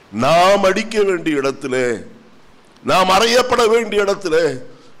 நாம் அடிக்க வேண்டிய இடத்துல, நாம் அறையப்பட வேண்டிய இடத்துல,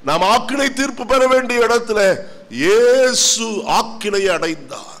 நாம் ஆக்கினை தீர்ப்பு பெற வேண்டிய இடத்துல இயேசு ஆக்கினை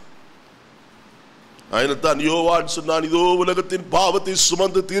அடைந்தார். அதனால்தான் யோவான் சொன்னான், இதோ உலகத்தின் பாவத்தை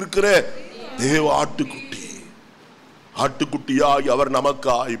சுமந்து தீர்க்கிற தேவ ஆட்டுக்குட்டி. ஆட்டுக்குட்டியாய் அவர்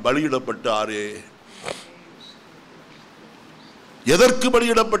நமக்காய் பலியிடப்பட்டாரே. எதற்கு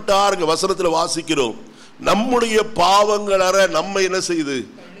பலியிடப்பட்டார்? வசனத்தில் வாசிக்கிறோம், நம்முடைய பாவங்கள் அற நம்மை என்ன செய்து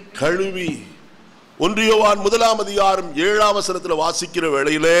கழுவி. 1 யோவான் 1ஆம் அதிகாரம் 7ஆம் வசனத்தில் வாசிக்கிற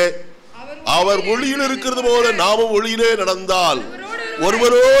வேளையிலே, அவர் ஒளியில் இருக்கிறது போல நாமும் ஒளியிலே நடந்தால்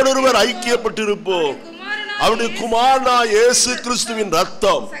ஒருவரோடொருவர் ஐக்கியப்பட்டிருப்போம். அவருடைய குமாரனாகிய இயேசு கிறிஸ்துவின்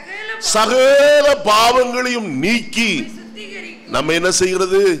ரத்தம் சகல பாவங்களையும் நீக்கி நம்ம என்ன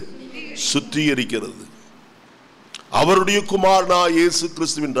செய்கிறது, சுத்திகரிக்கிறது. அவருடைய குமாரனாகிய இயேசு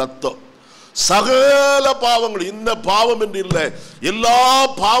கிறிஸ்துவின் ரத்தம் சகல பாவங்கள், இந்த பாவம் என்று இல்லை, எல்லா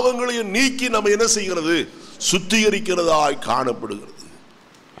பாவங்களையும் நீக்கி நம்ம என்ன செய்கிறது, சுத்திகரிக்கிறதாய் காணப்படுகிறது.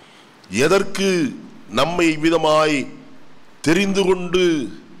 எதற்கு நம்மை விதமாய் தெரிந்து கொண்டு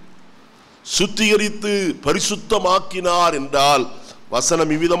சுத்திகரித்து பரிசுத்தமாக்கினார் என்றால்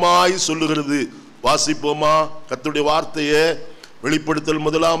வசனம் இவ்விதமாய் சொல்லுகிறது. வாசிப்போமா? கர்த்தருடைய வார்த்தையை வெளிப்படுத்தல்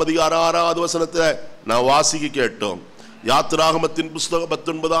 1ஆம் அதிகாரம் 6வது வசனத்தை நான் வாசிக்க கேட்டோம். யாத்திராகமத்தின் புஸ்தகம்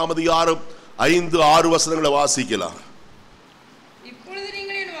 19ஆம் அதிகாரம் 5-6 வசனங்களை வாசிக்கலாம். இப்பொழுது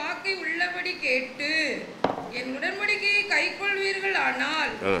நீங்கள் என் வாக்கை உள்ளபடி கேட்டு என் உடன்படிக்கையை கைக்கொள்வீர்கள்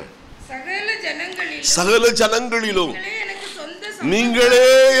ஆனால் சகல ஜனங்களிலும் எனக்கு சொந்த நீங்களே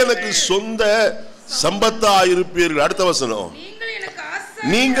எனக்கு சொந்த சம்பத்தாயிருப்பீர்கள். அடுத்த வசனம்,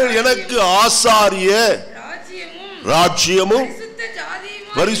 நீங்கள் எனக்கு ஆசாரிய ராஜ்யமும்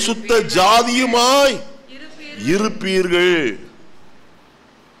பரிசுத்த ஜாதியுமாய் இருப்பீர்கள்.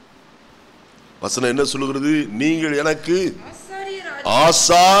 வசனம் என்ன சொல்லுகிறது? நீங்கள் எனக்கு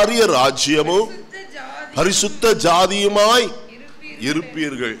ஆசாரிய ராஜ்யமும் பரிசுத்த ஜாதியுமாய்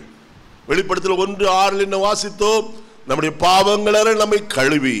இருப்பீர்கள். வெளிப்படுத்தல் 1:6 என்ன வாசித்தோம்? நம்முடைய பாவங்கள நம்மை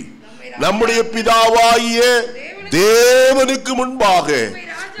கழுவி நம்முடைய பிதாவாகிய தேவனுக்கு முன்பாக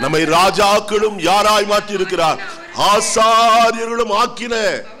நம்மை ராஜாக்களும் யாராய் மாற்றி இருக்கிறார்? ஆசாரியர்களும் ஆக்கின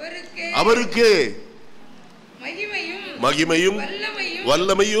அவருக்கே மகிமையும்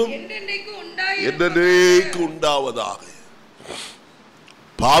வல்லமையும் என்றென்றைக்கு உண்டாவதாக.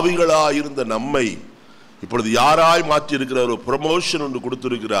 பாவிகளாயிருந்த நம்மை இப்பொழுது யாராய் மாற்றி இருக்கிறார்? ஒரு ப்ரமோஷன் ஒன்று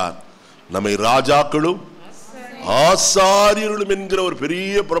கொடுத்திருக்கிறார். நம்மை ராஜாக்களும் ஆசாரியர்களும் என்கிற ஒரு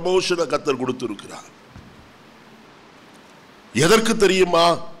பெரிய ப்ரமோஷனை கர்த்தர் கொடுத்திருக்கிறார். எதற்கு தெரியுமா?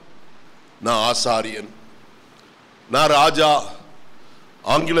 நான் ஆசாரியன், நான் ராஜா.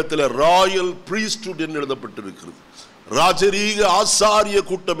 ஆங்கிலத்தில் ராயல் பிரீஸ்ட்ஹுட் என்று எழுதப்பட்டிருக்கிறது. ராஜரீக ஆசாரிய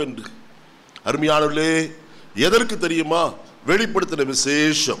கூட்டம் என்று. அருமையானவர்களே, எதற்கு தெரியுமா? வெளிப்படுத்தின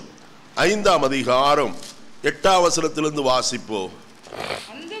விசேஷம் 5ஆம் அதிகாரம் 8ஆம் வசனத்திலிருந்து வாசிப்போம்.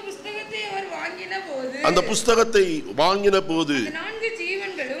 அந்த புஸ்தகத்தை வாங்கின போது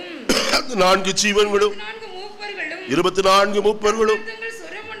 4 ஜீவன்களும் 24 மூப்பர்களும்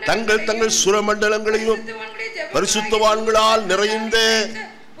தங்கள் சுரமண்டலங்களையும் பரிசுத்தவான்களால் நிறைந்த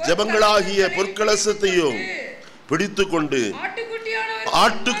ஜெபங்களாகிய பொற்கலசத்தையும் பிடித்துக் கொண்டு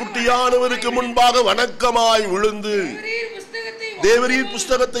ஆட்டுக்குட்டியானவருக்கு முன்பாக வணக்கமாய் விழுந்து தேவரீர்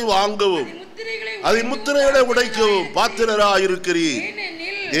புஸ்தகத்தை வாங்கவும் அதன் முத்திரைகளை உடைக்கவும் பாத்திரராயிருக்கிறீர்.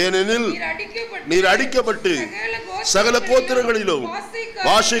 ஏனெனில் நீர் அடிக்கப்பட்டு சகல கோத்திரங்களிலும்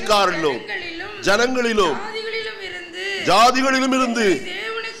பாஷைக்காரிலும் ஜனங்களிலும் ஜாதிகளிலும் இருந்து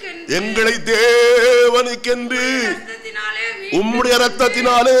எங்களை தேவனுக்கென்று உம்முடைய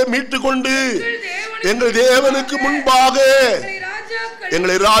இரத்தத்தினாலே மீட்டுக் கொண்டு எங்கள் தேவனுக்கு முன்பாக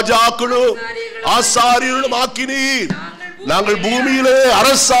எங்களை ராஜாக்களும் ஆசாரியர்களும் ஆக்கினீர். நாங்கள் பூமியிலே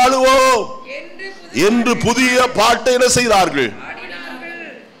அரசாளுவோம் என்று புதிய பாட்டை என்ன செய்தார்கள்?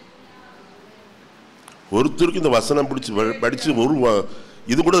 ஒருத்தருக்கு இந்த வசனம் படிச்சு ஒரு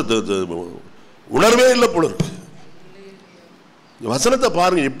இது கூட உணர்வே இல்லை போல இருக்கு. வசனத்தை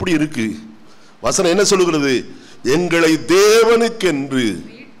பாருங்க எப்படி இருக்கு. வசனம் என்ன சொல்லுகிறது? எங்களை தேவனுக்கென்று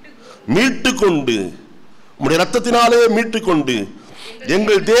மீட்டுக்கொண்டு உம்முடைய இரத்தத்தினாலே மீட்டுக்கொண்டு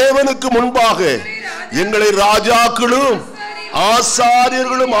எங்கள் தேவனுக்கு முன்பாக எங்களை ராஜாக்களும்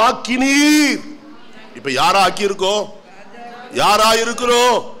ஆசாரியர்களும் ஆக்கினீர். இப்ப யாரா ஆக்கி இருக்கோம்? யாரா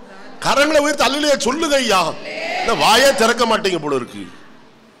இருக்கிறோம்? கரங்களை உயர்த்தி அல்லேலூயா சொல்லுங்க ஐயா. வாயே திறக்க மாட்டீங்க போல இருக்கு.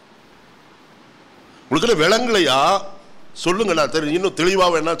 உங்களுக்கு விளங்கலையா? சொல்லுங்க, நான் இன்னும் தெளிவா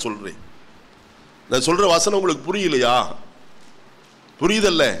வேணா சொல்றேன். நான் சொல்ற வசனம் உங்களுக்கு புரியலையா?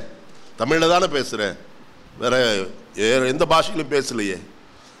 புரியுதல்ல? தமிழ்ல தானே பேசுறேன், வேற எந்த பாஷையிலும் பேசலையே.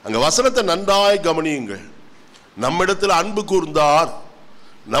 அங்க வசனத்தை நன்றாய் கவனியுங்கள். நம்மிடத்தில் அன்பு கூர்ந்தார்,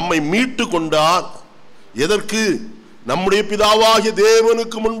 நம்மை மீட்டு கொண்டார். எதற்கு? நம்முடைய பிதாவாகிய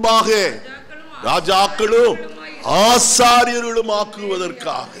தேவனுக்கு முன்பாக ராஜாக்களும் ஆசாரியர்களும்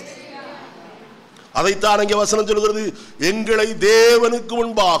ஆக்குவதற்காக. அதைத்தான் இங்கே வசனம் சொல்கிறது. எங்களை தேவனுக்கு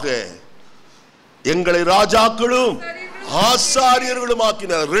முன்பாக எங்களை ராஜாக்களும் ஆசாரியர்களும்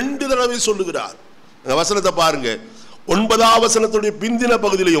ஆக்கினார். 2 தடவை சொல்லுகிறார். வசனத்தை பாருங்க. 9ஆம் வசனத்துடைய பிந்தின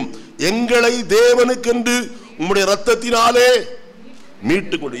பகுதியிலையும் எங்களை தேவனுக்கென்று உம்முடைய இரத்தத்தினாலே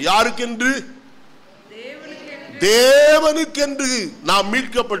மீட்டுக்கொண்டு. யாருக்கென்று? தேவனுக்கென்று நாம்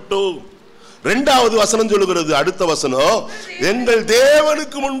மீட்கப்பட்டோம். 2வது வசனம் சொல்லுகிறது. அடுத்த வசனம், எங்கள்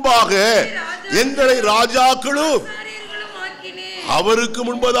தேவனுக்கு முன்பாக எங்களை ராஜாக்களும் அவருக்கு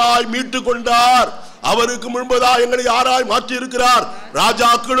முன்பதாய் மீட்டுக் கொண்டார். அவருக்கு முன்பதாய் எங்களை யாராய் மாற்றி இருக்கிறார்?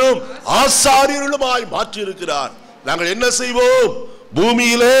 ராஜாக்களும் ஆசாரியர்களுமாய் மாற்றி இருக்கிறார். நாங்கள் என்ன செய்வோம்?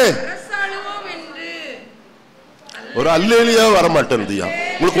 பூமியிலே ஒரு அல்லேலியா வரமாட்டேன்.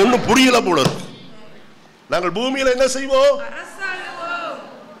 உங்களுக்கு ஒண்ணும் புரியல போல இருக்கு. நாங்கள் பூமியில என்ன செய்வோம்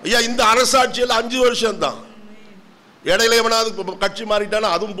ஐயா? இந்த அரசாட்சியில் 5 வருஷம் தான். இடையில எவனாவது கட்சி மாறிட்டானா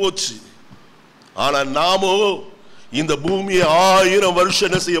அதுவும் போச்சு. ஆனா நாமோ இந்த பூமியை 1000 வருஷம்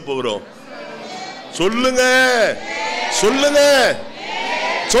என்ன செய்ய போகிறோம்? சொல்லுங்க, சொல்லுங்க,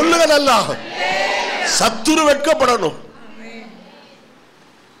 சொல்லுங்க. நல்லா சத்துரு வெட்கப்படணும்.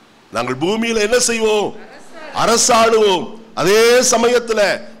 நாங்கள் பூமியில என்ன செய்வோம்? அரசாளுவோம். அதே சமயத்தில்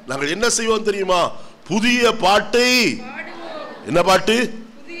நாங்கள் என்ன செய்வோம் தெரியுமா? புதிய பாட்டை. என்ன பாட்டு?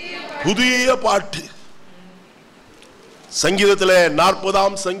 புதிய பாட்டு. சங்கீதத்திலே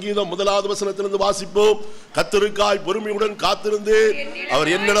 40ஆம் சங்கீதம் 1வது வசனத்திலிருந்து வாசிப்போம். கர்த்தருக்காய் பொறுமையுடன் காத்திருந்தேன், அவர்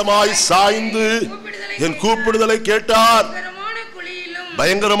என்னிடமாய் சாய்ந்து என் கூப்பிடுதலை கேட்டார்.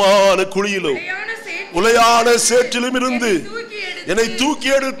 பயங்கரமான குழியிலும் உளையான சேற்றிலும் இருந்து என்னை தூக்கி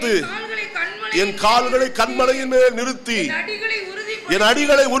எடுத்து என் கால்களை கன்மலையின் மேல் நிறுத்தி என்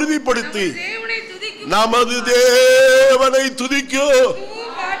அடிகளை உறுதிப்படுத்தி நமது தேவனை துதிக்கோ.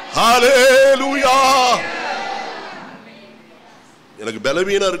 ஹல்லேலூயா. எனக்கு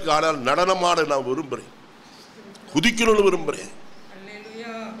பலவீனம் இருக்கு, ஆனால் நடனமாட நான் விரும்புறேன், குதிக்கணும்னு விரும்புறேன்.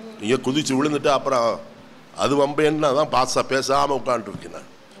 நீங்க குதிச்சு விழுந்துட்டு அப்புறம் அது வம்பேன்னா தான் பேசாம உட்கார்ந்து இருக்கேன்.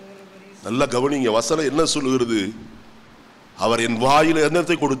 நல்ல கவனிங்க, வசனம் என்ன சொல்லுகிறது? அவர் என் வாயில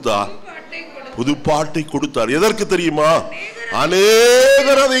என்னத்தை கொடுத்தார்? புது பாட்டை கொடுத்தார். எதற்கு தெரியுமா?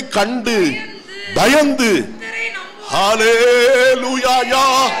 அநேகர் அதை கண்டு பயந்து ஹல்லேலூயா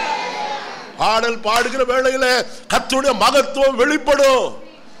பாடல் பாடுகிற வேளையில கர்த்தருடைய மகத்துவம் வெளிப்படும்.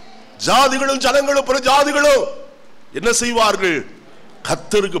 ஜாதிகளும் ஜனங்களும் பிற ஜாதிகளும் என்ன செய்வார்கள்?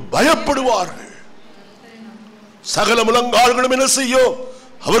 கர்த்தருக்கு பயப்படுவார்கள். சகல முழங்கால்களும் என்ன செய்யும்?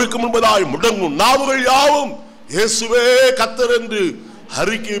 அவருக்கு முன்பதாய் முடங்கும். நாவுகள் யாவும் இயேசுவே கர்த்தர் என்று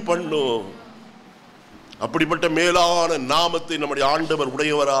அறிக்கை பண்ணும். அப்படிப்பட்ட மேலான நாமத்தை நம்முடைய ஆண்டவர்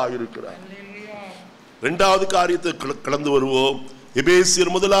உடையவராக இருக்கிறார். இரண்டாவது காரியத்தை கடந்து வருவோம்.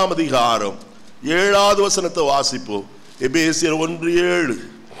 எபேசியர் 1ஆம் அதிகாரம் 7வது வசனத்தை வாசிப்போம். எபேசியர் 1:7.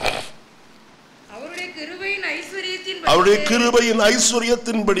 அவருடைய கிருபையின்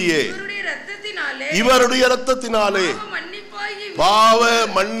ஐஸ்வரியத்தின்படியே இவருடைய இரத்தத்தினாலே பாவ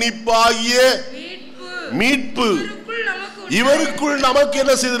மன்னிப்பாகிய மீட்பு இவருக்குள் நமக்கு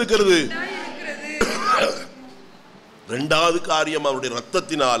என்ன செய்திருக்கிறது? இரண்டாவது காரியம், அவருடைய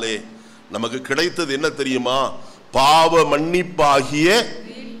இரத்தத்தினாலே நமக்கு கிடைத்தது என்ன தெரியுமா? பாவ மன்னிப்பாகிய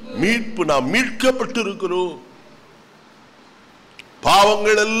மீட்பு. நாம் மீட்கப்பட்டு இருக்கிறோம்.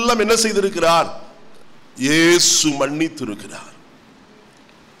 பாவங்கள் எல்லாம் என்ன செய்திருக்கிறார்? இயேசு மன்னித்து இருக்கிறார்.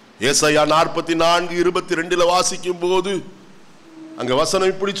 ஏசாயா 44:22 வாசிக்கும் போது அங்க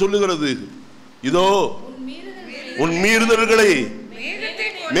வசனம் இப்படி சொல்லுகிறது, இதோ உன் மீறுதல்களை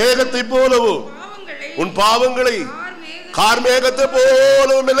மேகத்தை போலவும் உன் பாவங்களை கார்மேகத்தை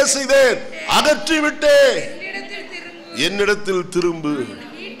போலவும் என்ன செய்தேன்? அகற்றி விட்டேன். என்னிடத்தில் திரும்பு,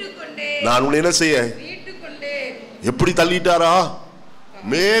 நான் உன்னை என்ன செய்ய? எப்படி தள்ளிட்டாரா?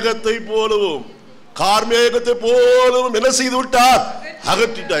 மேகத்தை போலவும் கார்மேகத்தை போலவும் என்ன செய்து விட்டார்?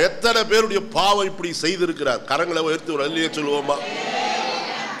 அகற்றிட்டார். எத்தனை பேருடைய பாவம் இப்படி செய்திருக்கிறார்? கரங்களை உயர்த்தி ஒரு அல்லையே சொல்லுவோமா?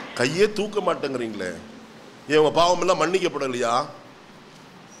 கையே தூக்க மாட்டேங்கிறீங்களே. ஏன் உங்க பாவம் எல்லாம் மன்னிக்கப்படலையா?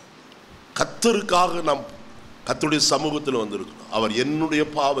 கர்த்தருக்காக நாம் கர்த்தருடைய சமூகத்தில் வந்திருக்கிறோம். அவர் என்னுடைய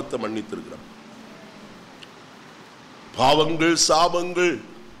பாவத்தை மன்னித்திருக்கிறார். பாவங்கள், சாபங்கள்,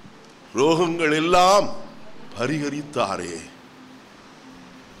 ரோகங்கள் எல்லாம் பரிகரித்தாரே.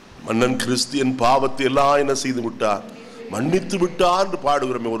 மன்னன் கிறிஸ்தியன் பாவத்தை எல்லாம் என்ன செய்து விட்டார்? மன்னித்து விட்டார் என்று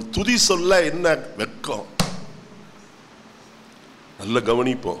பாடுகிறோமே. ஒரு துதி சொல்ல என்ன வெட்கம். நல்ல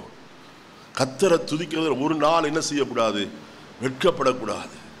கவனிப்போம். கர்த்தரை துதிக்கிறது ஒரு நாள் என்ன செய்யக்கூடாது?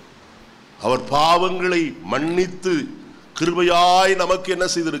 வெட்கப்படக்கூடாது. அவர் பாவங்களை மன்னித்து கிருபையாய் நமக்கு என்ன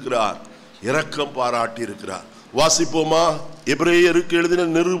செய்திருக்கிறார்? இரக்கம் பாராட்டி இருக்கிறார். வாசிப்போமா? எபிரேயருக்கு எழுதின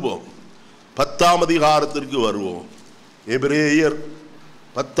நிருபம் 10ஆம் அதிகாரத்திற்கு வருவோம். எபிரேயர்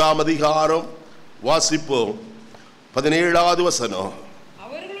 10ஆம் அதிகாரம் வாசிப்போம். 17வது வசனம்.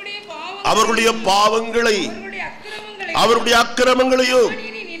 அவர்களுடைய பாவங்களை அவருடைய அக்கிரமங்களையும்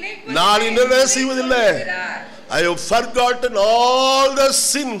நான் என்ன செய்வதில்லை. I have forgotten all the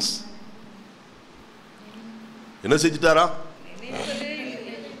sins. என்ன செஞ்சிட்டாரா?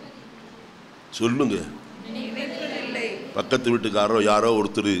 சொல்லுங்க. பக்கத்து வீட்டுக்காரோ யாரோ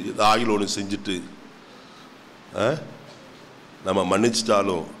ஒருத்தர் ஆகில ஒன்று செஞ்சுட்டு நம்ம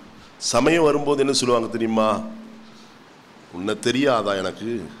மன்னிச்சிட்டாலும் சமயம் வரும்போது என்ன சொல்லுவாங்க தெரியுமா? உன்னை தெரியாதா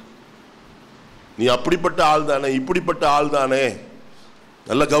எனக்கு? நீ அப்படிப்பட்ட ஆள் தானே, இப்படிப்பட்ட ஆள் தானே.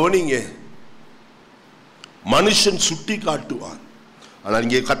 நல்ல கவனிங்க. மனுஷன் சுட்டி காட்டுவான். ஆனால்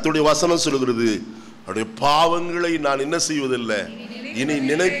இங்கே கர்த்தருடைய வசனம் சொல்லுகிறது, அவருடைய பாவங்களை நான் என்ன செய்வதில்லை, இனி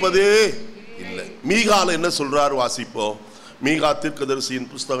நினைப்பதே இல்லை. மீகால என்ன சொல்றாரு வாசிப்போம். மீகா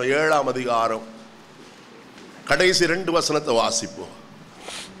தீர்க்கதரிசியின் புஸ்தகம் 7ஆம் அதிகாரம் கடைசி 2 வசனத்தை வாசிப்போம்.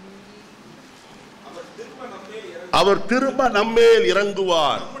 அவர் திரும்ப நம்மேல்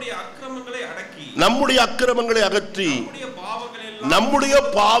இறங்குவார், நம்முடைய அக்கிரமங்களை அகற்றி நம்முடைய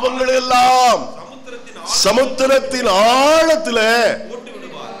பாவங்களை எல்லாம் சமுத்திரத்தின் ஆழத்தில்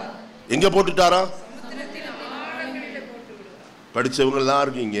எங்க போட்டுட்டாரா? படிச்சவங்க எல்லாம்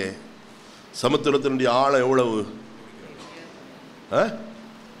இருக்கீங்க. சமுத்திரத்தினுடைய ஆழம் எவ்வளவு?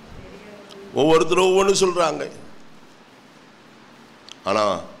 ஒவ்வொருத்தரும் ஒவ்வொன்று சொல்றாங்க. ஆனா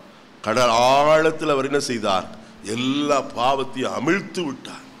கடல் ஆழத்தில் அவர் என்ன செய்தார்? எல்லா பாவத்தையும் அமிழ்த்து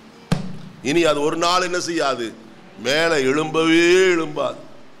விட்டார். இனி அது ஒரு நாள் என்ன செய்யாது? மேலே எழும்பவே எழும்பாது.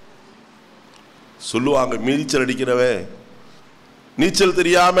 சொல்லுவாங்க, நீச்சல் அடிக்கிறவன் நீச்சல்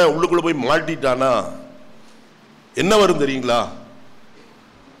தெரியாம உள்ளுக்குள்ள போய் மாட்டிட்டானா என்ன வரும் தெரியுங்களா?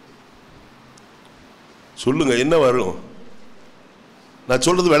 சொல்லுங்க, என்ன வரும்? நான்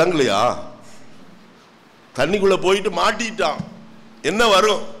சொல்றது விளங்கலையா? தண்ணிக்குள்ள போயிட்டு மாட்டிட்டான், என்ன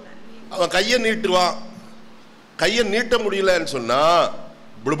வரும்? அவன் கையை நீட்டுவான். கையை நீட்ட முடியலன்னு சொன்னா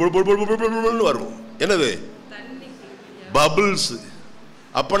வரும். என்னது? பபிள்ஸ்.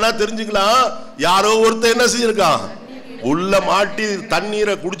 அப்பனா தெரிஞ்சுக்கலாம், யாரோ ஒருத்தர் என்ன செஞ்சிருக்கான்? உள்ள மாட்டி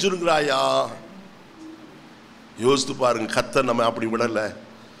தண்ணீரை குடிச்சிருக்கிறாயா? யோசித்து பாருங்க. கர்த்தர் நம்ம அப்படி விடல.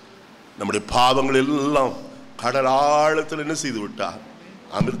 நம்முடைய பாவங்கள் எல்லாம் கடல் ஆழத்தில் என்ன செய்து விட்டார்?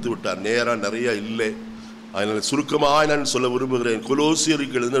 அமிர்த்து விட்டார். நேரம் நிறைய இல்லை, அதனால சுருக்கமாக நான் சொல்ல விரும்புகிறேன்.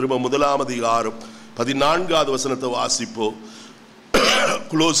 கொலோசியருக்கு எழுதின 1 அதிகாரம் 14வது வசனத்தை வாசிப்போம்.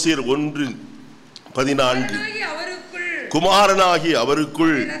 கொலோசியர் 1:14. குமாரனாகி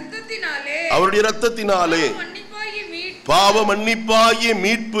அவருக்குள் அவருடைய இரத்தத்தினாலே பாவ மன்னிப்பாகிய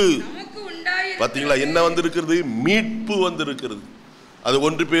மீட்பு. பாத்தீங்களா என்ன வந்திருக்கிறது? மீட்பு வந்திருக்கிறது. அது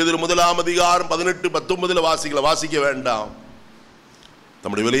 1 பேதுரு 1 அதிகாரம் 18-19 வாசிக்கல, வாசிக்க வேண்டாம்.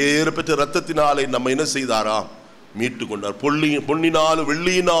 நம்முடைய விலையேற பெற்ற ரத்தத்தினாலே நம்ம என்ன செய்தாராம்? மீட்டு கொண்டார். பொன்னினாலும்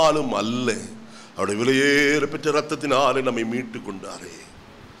வெள்ளியினாலும் அல்ல, அவருடைய விலையேற பெற்ற ரத்தத்தினாலே நம்மை மீட்டு கொண்டாரே.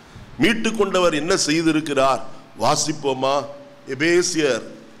 மீட்டு கொண்டவர் என்ன செய்திருக்கிறார்? வாசிப்போமா? எபேசியர்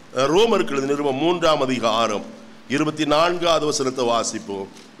ரோமருக்கு எழுதின 3 அதிகாரம் 24வது வசனத்தை வாசிப்போம்.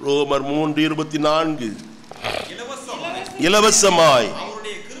 ரோமர் 3:24. இலவசமாய்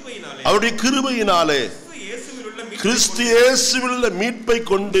அவருடைய கிருபையினாலே கிறிஸ்து இயேசுவில் உள்ள மீட்பை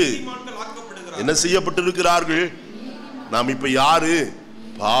கொண்டு என்ன செய்யப்பட்டிருக்கிறார்கள்? நாம் இப்ப யாரு?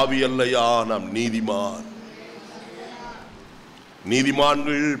 பாவி அல்லையா, நாம் நீதிமான்.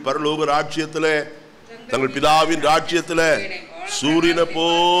 நீதிமான்கள் பரலோக ராஜ்யத்தில், தங்கள் பிதாவின் ராஜ்யத்தில் சூரியனை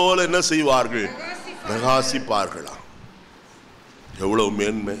போல என்ன செய்வார்கள்? பிரகாசிப்பார்களா? எவ்வளவு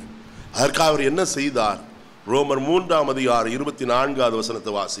மேன்மை! அதற்காக அவர் என்ன செய்தார்? ரோமர் 3 அதிகாரம் 24வது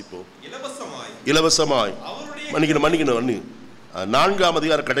வசனத்தை வாசிப்போம். இலவசமாய் மன்னிக்கணும் 4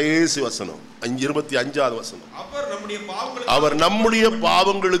 அதிகாரம் கடைசி வசனம் 25வது வசனம். அவர் நம்முடைய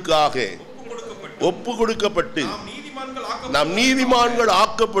பாவங்களுக்காக ஒப்பு கொடுக்கப்பட்டு நாம் நீதிமான்கள்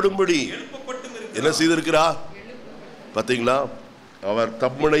ஆக்கப்படும்படி என்ன செய்திருக்கிறார்? பார்த்தீங்களா? அவர்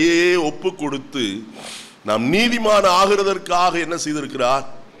தம்முடையே ஒப்பு கொடுத்து நாம் நீதிமான ஆகிறதற்காக என்ன செய்திருக்கிறார்?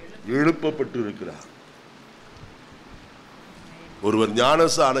 எழுப்பப்பட்டு இருக்கிறார். ஒருவர்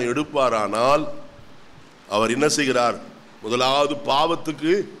ஞானஸ்நானம் எடுப்பாரானால் அவர் என்ன செய்கிறார்? முதலாவது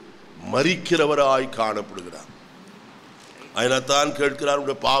பாவத்துக்கு மரிக்கிறவராய் காணப்படுகிறார். அதனால்தான் கேட்கிறார்,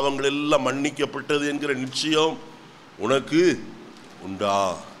 உடைய பாவங்கள் எல்லாம் மன்னிக்கப்பட்டது என்கிற நிச்சயம் உனக்கு உண்டா?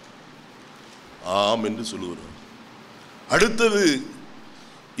 ஆம் என்று சொல்லுகிறார். அடுத்தது,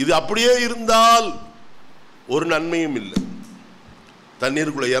 இது அப்படியே இருந்தால் ஒரு நன்மையும் இல்லை.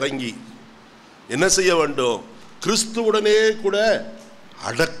 தண்ணீருக்குள்ள இறங்கி என்ன செய்ய வேண்டும்? கிறிஸ்துவுடனே கூட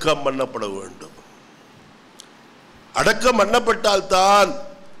அடக்கம் பண்ணப்பட வேண்டும். அடக்கம் பண்ணப்பட்டால் தான்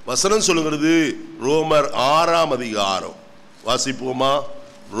வசனம் சொல்லுகிறது. ரோமர் 6 அதிகாரம் வாசிப்போமா?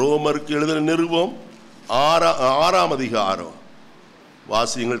 ரோமருக்கு எழுதின நிருபம் 6 அதிகாரம்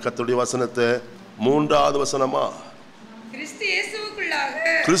வாசியுங்கள். கர்த்தருடைய வசனத்தை 3வது வசனமா?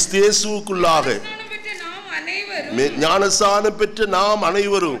 கிறிஸ்து இயேசுவுக்குள்ளாக ஞானஸ்நானம் பெற்ற நாம்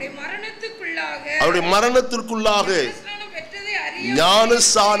அனைவரும் அவருடைய மரணத்திற்குள்ளாக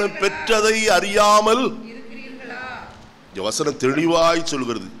ஞானஸ்நானம் பெற்றதை அறியாமல், வசனம் தெளிவாய்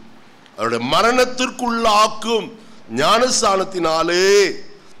சொல்கிறது, அவருடைய மரணத்திற்குள்ளாக்கும் ஞானஸ்நானத்தினாலே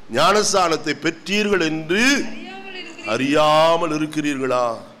ஞானஸ்நானத்தை பெற்றீர்கள் என்று அறியாமல் இருக்கிறீர்களா?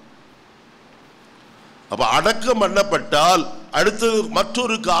 அப்ப அடக்கம் பண்ணப்பட்டால் அடுத்தது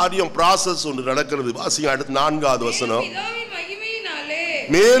மற்றொரு காரியம், ப்ராசஸ் ஒன்று நடக்கிறது. வாசிங்க அடுத்து 4வது வசனம்.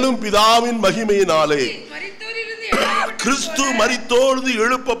 மேலும் பிதாவின் மகிமையினாலே கிறிஸ்து மரித்தோடு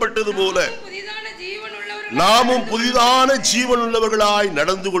எழுப்பப்பட்டது போல நாமும் புதிதான ஜீவன் உள்ளவர்களாய்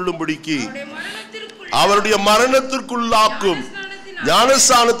நடந்து கொள்ளும்படிக்கு அவருடைய மரணத்திற்குள்ளாக்கும்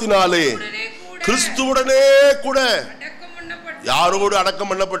ஞானஸ்நானத்தினாலே கிறிஸ்துவுடனே கூட. யாரோடு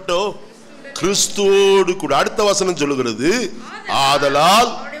அடக்கம் பண்ணப்பட்டோ? கிறிஸ்துவோடு கூட. அடுத்த வசனம் சொல்லுகிறது,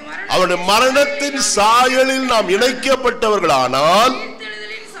 ஆதலால் அவருடைய மரணத்தின் சாயலில் நாம் இணைக்கப்பட்டவர்களானால்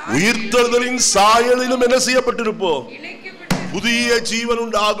உயிர்த்தெழுதலின் சாயலிலும் என்ன செய்யப்பட்டிருப்போம்? புதிய ஜீவன்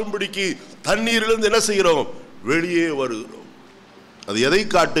உண்டாகும்படிக்கு தண்ணீரிலிருந்து என்ன செய்கிறோம்? வெளியே வருகிறோம். அது எதை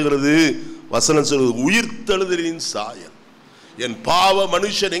காட்டுகிறது? வசனம் சொல்லுது, உயிர்த்தெழுதலின் சாயல். என் பாவ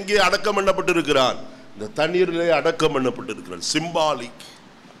மனுஷன் எங்கே அடக்கம் பண்ணப்பட்டிருக்கிறான்? இந்த தண்ணீரிலே அடக்கம் பண்ணப்பட்டிருக்கிறான். சிம்பாலிக்.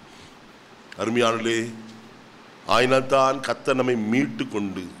 அருமையானே, ஆயினத்தான் கர்த்தர் நம்மை மீட்டு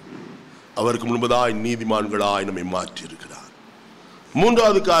கொண்டு அவருக்கு முன்பதாய் நீதிமான்களாய் நம்மை மாற்றி இருக்கிறார்.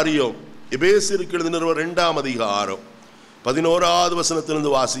 மூன்றாவது காரியம், எபேசியருக்கு எழுதின 2ஆம் அதிகாரம் 11வது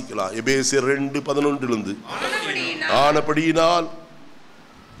வசனத்திலிருந்து வாசிக்கலாம். எபேசியர் 2:11 ஆனபடியினால்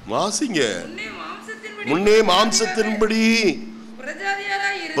வாசிங்க. முன்னே மாம்சத்தின்படி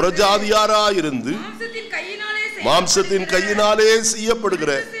புறஜாதியாராயிருந்து மாம்சத்தின் கையினாலே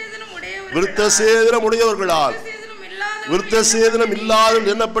செய்யப்படுகிற விருத்த சேதனம் உடையவர்களால் விருத்த சேதனம் இல்லாத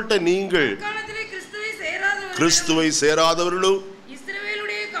எண்ணப்பட்ட நீங்கள் கிறிஸ்துவை சேராதவர்களும்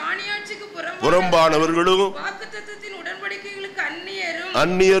புறம்பானவர்களும்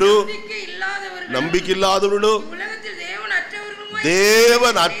அந்நியரும் நம்பிக்கை இல்லாதவர்களும்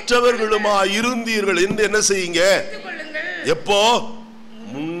தேவன் அற்றவர்களுமா இருந்தீர்கள் என்று என்ன செய்யுங்க? எப்போ?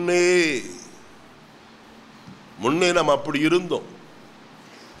 முன்னே நாம் அப்படி இருந்தோம்.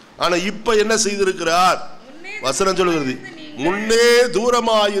 ஆனா இப்ப என்ன செய்திருக்கிறார்? வசனம் சொல்லுகிறது, முன்னே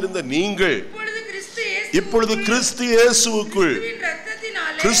தூரமாயிருந்த நீங்கள் இப்பொழுது கிறிஸ்து இயேசுவுக்குள்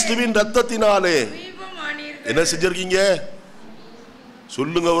கிறிஸ்துவின் ரத்தத்தினாலே என்ன செஞ்சிருக்கீங்க?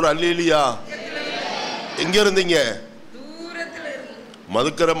 சொல்லுங்க ஒரு அல்லேலூயா. எங்க இருந்தீங்க?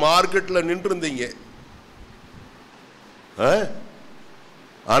 மதுக்கரை மார்க்கெட்ல நின்று இருந்தீங்க.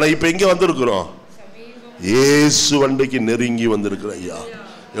 ஆனா இப்ப எங்க வந்திருக்கிறோம்? இயேசு வண்டைக்கு நெருங்கி வந்திருக்கிற. ஐயா,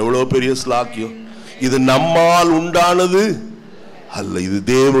 எவ்வளவு பெரிய ஸ்லாக்கியம்! இது நம்மால் உண்டானது அல்ல, இது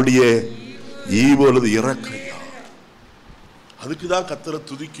தேவனுடைய ஈவலது இறக்கையா. அதுக்குதான் கர்த்தரை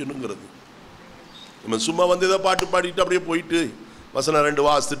துதிக்கணுங்கிறது. நம்ம சும்மா வந்து ஏதோ பாட்டு பாடிட்டு அப்படியே போயிட்டு வசனம் 2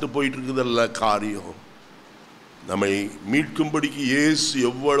 வாசித்துட்டு போயிட்டு இருக்குதல்ல காரியம். நம்மை மீட்கும்படிக்கு இயேசு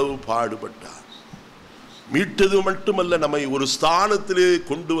எவ்வளவு பாடுபட்டார். மீட்டது மட்டுமல்ல, நம்மை ஒரு ஸ்தானத்திலே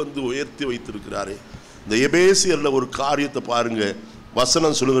கொண்டு வந்து உயர்த்தி வைத்திருக்கிறாரே. இந்த எபேசியர்ல ஒரு காரியத்தை பாருங்க.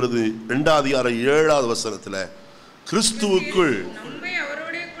 வசனம் சொல்லுகிறது 2ஆம் அதிகாரம் 7வது வசனத்துல, கிறிஸ்துவுக்குள்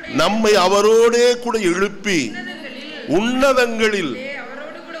நம்மை அவரோடே கூட எழுப்பி உன்னதங்களில்.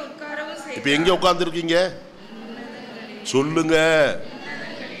 இப்ப எங்க உட்கார்ந்து இருக்கீங்க? சொல்லுங்க,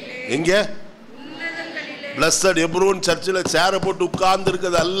 எங்க? பிளஸ்ட் ஹெப்ரோன் சர்ச்சில் சேர போட்டு உட்கார்ந்து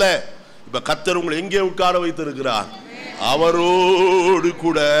இருக்கிறது அல்ல. இப்ப கர்த்தர் உங்களை எங்கே உட்கார வைத்திருக்கிறார்? அவரோடு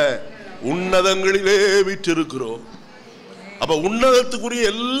கூட உன்னதங்களிலே வீற்றிருக்கிறோம். அப்ப உன்னதத்துக்குரிய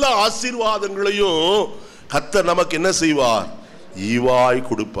எல்லா ஆசீர்வாதங்களையும் கர்த்தர் நமக்கு என்ன செய்வார்? ஈவாய்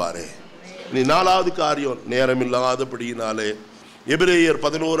கொடுப்பாரே. நீ 4வது காரியம், நேரம் இல்லாதபடியினாலே எபிரேயர்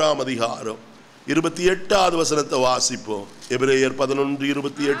 11ஆம் அதிகாரம் 28வது வசனத்தை வாசிப்போம். எபிரேயர்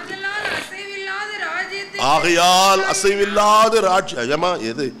 11:28. ஆகையால் அசைவில்லாத ராஜ்யமா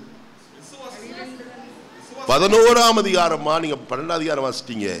எது? 11ஆம் அதிகாரமா? நீங்க 12ஆம் அதிகாரம்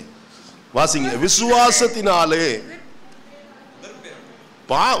வாசிட்டீங்க, வாசிங்க. விசுவாசத்தினாலே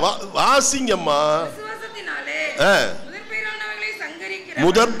வாசிங்கம்மா.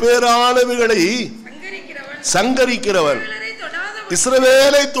 முதற்பேரானவைகளை சங்கரிக்கிறவன்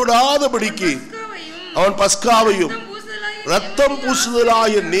இஸ்ரவேலை தொடாதபடிக்கு அவன் பஸ்காவையும் ரத்தம்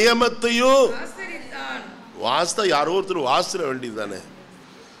பூசுதலாய நியமத்தையும் வாஸ்தா யாரோ ஒருத்தர் வாசிட வேண்டியது தானே.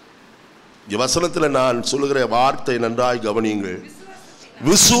 வசனத்துல நான் சொல்லுகிற வார்த்தை நன்றாய் கவனியுங்கள்.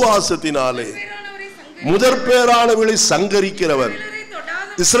 விசுவாசத்தினாலே முதற்பேரானவர்களை சங்கரிக்கிறவன்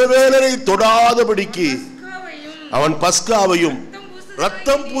இஸ்ரவேலரை தொடாதபடிக்கு அவன் பஸ்காவையும்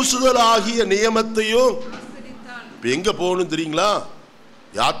ரத்தம் பூசுதலாகிய நியமத்தையும். எங்க போகணும் தெரியுங்களா?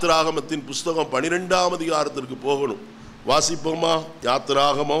 யாத்திராகமத்தின் புஸ்தகம் 12ஆம் அதிகாரத்திற்கு போகணும். வாசிப்போமா?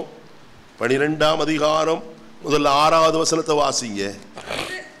 யாத்திராகமம் 12ஆம் அதிகாரம் முதல்ல 6வது வசனத்தை வாசிங்க.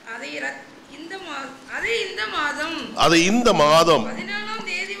 அதை இந்த மாதம்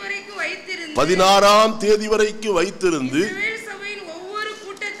 16ஆம் தேதி வரைக்கும் வைத்திருந்து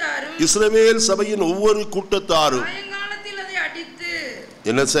இஸ்ரவேல் சபையின் ஒவ்வொரு கூட்டத்தாரும்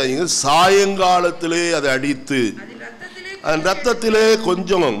என்ன செய்யுங்க? சாயங்காலத்திலே அதை அடித்து அதன் ரத்தத்திலே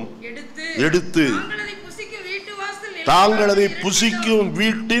கொஞ்சம் எடுத்து தாங்கள் அதை புசிக்கும்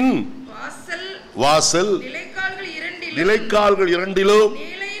வீட்டின் வாசல் நிலைக்கால்கள் இரண்டிலும்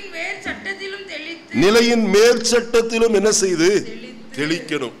நிலையின் மேற்சட்டத்திலும் என்ன செய்து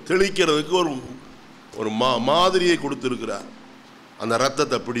தெளிக்கணும். தெளிக்கிறதுக்கு ஒரு மாதிரியை கொடுத்திருக்கிறார். அந்த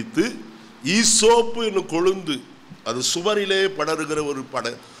ரத்தத்தை பிடித்து ஈசோப்பு என்னும் கொழுந்து, அது சுவரிலே படருகிற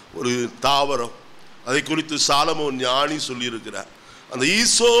ஒரு தாவரம். அதை குறித்து சாலமோன் ஞானி சொல்லியிருக்கிறார். அந்த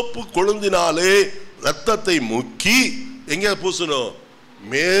ஈசோப்பு கொழுந்தினாலே ரத்தத்தை முக்கி எங்க பூசணும்?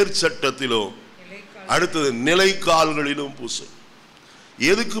 மேற்சட்டத்திலும், அடுத்தது நிலைக்கால்களிலும் பூசணும்.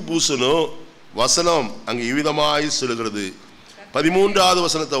 எதுக்கு பூசணும்? வசனம் அங்கு இவ்விதமாய் சொல்லுகிறது, 13வது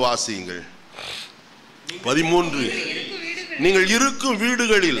வசனத்தை வாசியுங்கள். 13. நீங்கள் இருக்கும்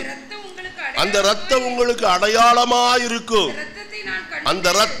வீடுகளில் அந்த இரத்தம் உங்களுக்கு அடையாளமாயிருக்கும். அந்த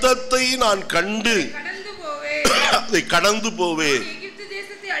இரத்தத்தை நான் கண்டு அதை கடந்து போவேன்.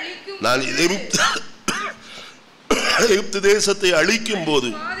 நான் எகிப்து தேசத்தை அழிக்கும் போது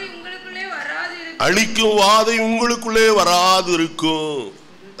அழிக்கும் வாதை உங்களுக்குள்ளே வராது இருக்கும்.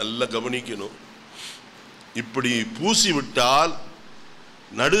 நல்லா கவனிக்கணும். இப்படி பூசி விட்டால்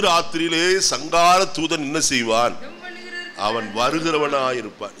நடுராத்திரியிலே சங்கார தூதன் என்ன செய்வான்? அவன்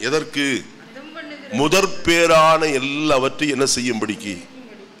வருகிறவனாயிருப்பான். எதற்கு? முதற் பேரான எல்லாவற்றையும் என்ன செய்யும்படிக்கு?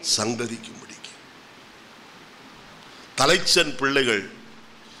 சங்கரிக்கும்படிக்கு. தலைச்சன் பிள்ளைகள்,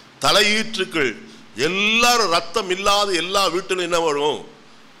 தலையீற்றுக்கள் எல்லாரும் ரத்தம் இல்லாத எல்லா வீட்டிலும் என்ன வரும்?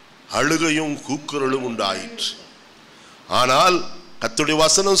 அழுகையும் கூக்குரலும் உண்டாயிற்று. ஆனால் கர்த்தருடைய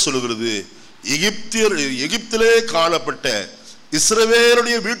வசனம் சொல்லுகிறது, எகிப்திலே காணப்பட்ட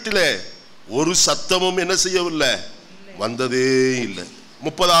இஸ்ரவேலுடைய வீட்டிலே ஒரு சத்தமும் என்ன செய்யவில்லை, வந்ததே இல்லை.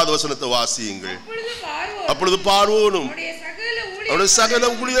 30வது வசனத்தை வாசியுங்கள். அப்பொழுது பார்வோனும் அவருடைய சகல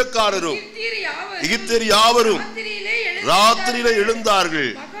ஊழியக்காரரும் எகிப்தியர் யாவரும் ராத்திரியிலே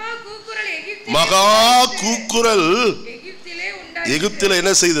எழுந்தார்கள். மகா கூக்குரல் எகிப்திலே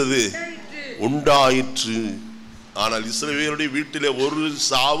என்ன செய்தது? உண்டாயிற்று. ஆனால் இஸ்ரவேலுடைய வீட்டிலே ஒரு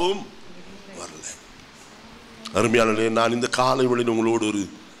சாவும் வரல. அருமையானவர்களே, நான் இந்த காலை வேளையில் உங்களோடு ஒரு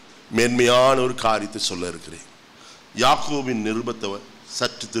மேன்மையான ஒரு காரியத்தை சொல்ல இருக்கிறேன். யாக்கோபின் நிருபத்தை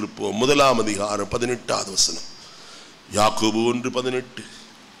சற்று திருப்போம். 1ஆம் அதிகாரம் 18வது வசனம். யாக்கோபு 1:18.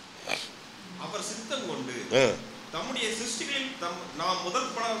 அவர் சித்தம் கொண்டு தம்முடைய சிருஷ்டிகளில் நாம்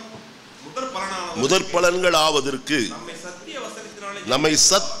முதற் பலன்கள் ஆவதற்கு நம்மை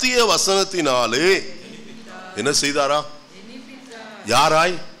சத்திய வசனத்தினாலே என்ன செய்தாரா?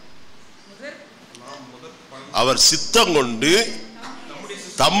 யாராய்? அவர் சித்தம் கொண்டு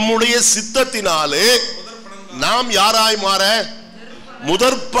தம்முடைய சித்தத்தினாலே நாம் யாராய் மாற?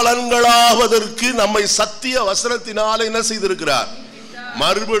 முதற் பலன்களாவதற்கு நம்மை சத்திய வசனத்தினாலே என்ன செய்திருக்கிறார்?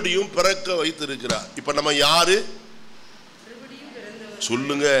 மறுபடியும் பிறக்க வைத்திருக்கிறார். இப்ப நம்ம யாரு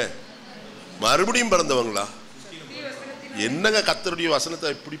சொல்லுங்க? மறுபடியும் பிறந்தவங்களா? என்னங்க கர்த்தருடைய வசனத்தை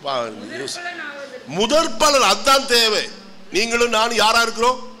எப்படி முதற் பலன்? அதுதான் தேவை. நீங்களும் நான் யாரா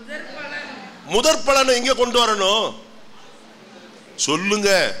இருக்கிறோம்? முதற் பலனை எங்க கொண்டு வரணும்? சொல்லுங்க,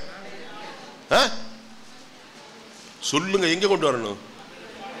 சொல்லுங்க, எங்க கொண்டு வரணும்?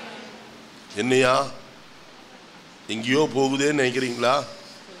 என்னையா எங்கேயோ போகுதேன்னு நினைக்கிறீங்களா?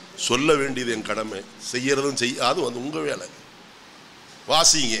 சொல்ல வேண்டியது என் கடமை, செய்யறதும் செய்யாது வந்து உங்க வேலை.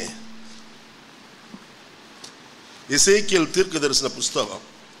 வாசிங்க எசேக்கியேல் தீர்க்கதரிசன புஸ்தகம்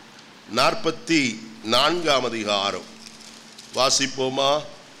 44ஆம் அதிகாரம் வாசிப்போமா?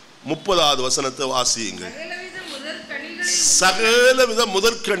 30வது வசனத்தை வாசியுங்கள். சகலவித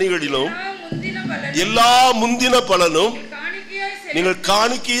முதற்கனிகளிலும் எல்லா முந்தின பலனும் நீங்கள்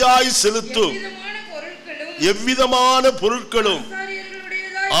காணிக்கையாய் செலுத்தும் எவ்விதமான பொருட்களும்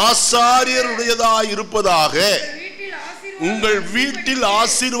ஆசாரியருடையதாய் இருப்பதாக உங்கள் வீட்டில்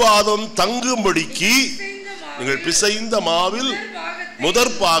ஆசீர்வாதம் தங்கும்படிக்கு நீங்கள் பிசைந்த மாவில்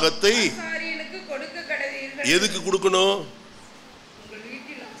முதற் பாகத்தை எதுக்கு கொடுக்கணும்?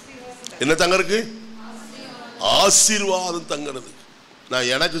 என்ன தங்கறதுக்கு? ஆசீர்வாதம் தங்கிறது.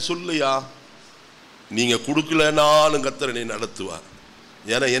 நான் எனக்கு சொல்லையா, நீங்க கொடுக்கலனாலும் கர்த்தர் என்னை நடத்துவார்.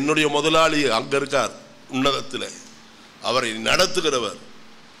 ஏன்னா என்னுடைய முதலாளி அங்க இருக்கார் உன்னதத்தில், அவரை நடத்துகிறவர்.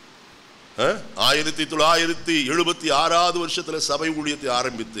 1976வது வருஷத்துல சபை ஊழியத்தை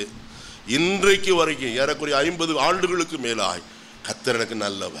ஆரம்பித்து இன்றைக்கு வரைக்கும் ஏறக்குறைய 50 ஆண்டுகளுக்கு மேலாய் கர்த்தர் எனக்கு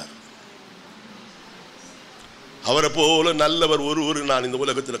நல்லவர். அவரை போல நல்லவர் ஒருவர் நான் இந்த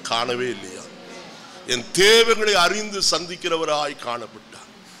உலகத்தில் காணவே இல்லையா. என் தேவைகளை அறிந்து சந்திக்கிறவராய் காணப்பட்டார்.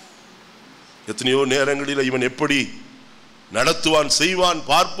 எத்தனையோ நேரங்களில் இவன் எப்படி நடத்துவான் செய்வான்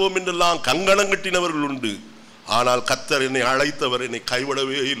பார்ப்போம் என்றெல்லாம் கங்கணம் கட்டினவர்கள் உண்டு. ஆனால் கர்த்தர் என்னை அழைத்தவர் என்னை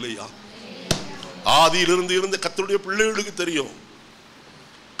கைவிடவே இல்லையா. ஆதியிலிருந்து இருந்த கர்த்தருடைய பிள்ளைகளுக்கு தெரியும்,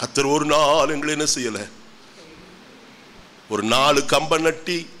 கர்த்தர் ஒரு நாள் எங்களை என்ன செய்யல. ஒரு 4 கம்பம்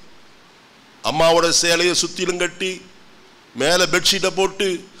நட்டி அம்மாவோட சேலையை சுத்திலும் கட்டி மேல பெட்ஷீட்டை போட்டு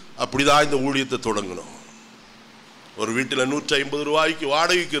அப்படிதான் இந்த ஊழியத்தை தொடங்கணும். ஒரு வீட்டில் 150 ரூபாய்க்கு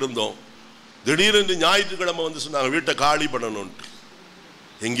வாடகைக்கு இருந்தோம். திடீரென்று ஞாயிற்றுக்கிழமை வந்து சொன்னாங்க வீட்டை காலி பண்ணணும்ட்டு.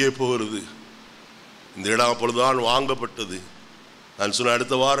 எங்கே போகிறது? இந்த இடம் அப்பொழுதுதான் வாங்கப்பட்டது. நான் சொன்ன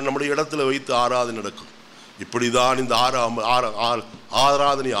அடுத்த வாரம் நம்முடைய இடத்துல வைத்து ஆராதனை நடக்கும். இப்படிதான் இந்த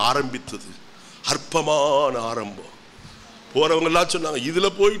ஆராதனை ஆரம்பித்தது. அற்பமான ஆரம்பம். போறவங்க எல்லாம் சொன்னாங்க இதுல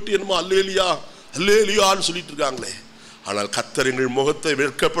போயிட்டு என்னமோ அல்லேலியா அல்லேலியான்னு சொல்லிட்டு இருக்காங்களே. ஆனால் கர்த்தர் எங்கள் முகத்தை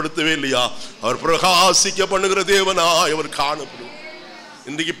வெட்கப்படுத்தவே இல்லையா? அவர் பிரகாசிக்க பண்ணுகிற தேவனாய் அவர் காணப்படும்.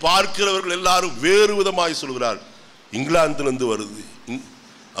 இன்றைக்கு பார்க்கிறவர்கள் எல்லாரும் வேறு விதமாய் சொல்கிறார். இங்கிலாந்திலிருந்து வருது,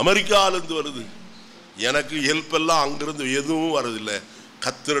 அமெரிக்காவிலிருந்து வருது. எனக்கு ஹெல்ப் எல்லாம் அங்கிருந்து எதுவும் வரதில்லை,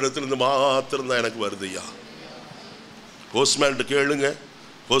 கர்த்தரிடத்திலிருந்து மாத்திரம்தான் எனக்கு வருது ஐயா. போஸ்ட்மேன்ட்டு கேளுங்க,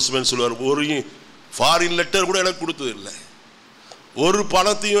 போஸ்ட்மேன் சொல்லுவார், ஒரு ஃபாரின் லெட்டர் கூட எனக்கு கொடுத்தது இல்லை, ஒரு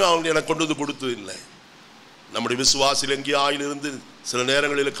பணத்தையும் அவங்க எனக்கு கொண்டு வந்து கொடுத்தது இல்லை. நம்முடைய விசுவாசில் எங்கே ஆயிலிருந்து சில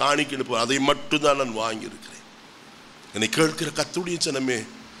நேரங்களில் காணிக்கணும், அதை மட்டும்தான் நான் வாங்கியிருக்கிறேன். என்னை கேட்கிற கர்த்தருடைய ஜனமே,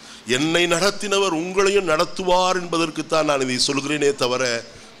 என்னை நடத்தினவர் உங்களையும் நடத்துவார் என்பதற்குத்தான் நான் இதை சொல்கிறேனே தவிர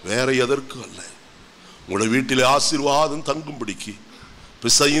வேற எதற்கும் அல்ல. உங்களுடைய வீட்டில் ஆசீர்வாதம் தங்கும்படிக்கு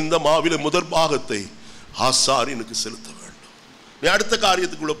பிசைந்த மாவில முதற் பாகத்தை ஆசாரியனுக்கு செலுத்த வேண்டும். அடுத்த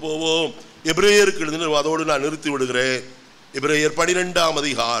காரியத்துக்குள்ள போவோம். எபிரேயருக்கு எழுதின, அதோடு நான் நிறுத்தி விடுகிறேன். எபிரேயர் 12ஆம்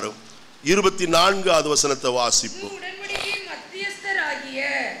அதிகாரம் 24வது வசனத்தை வாசிப்போம்.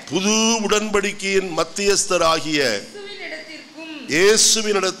 புது உடன்படிக்கையின் மத்தியஸ்தராகிய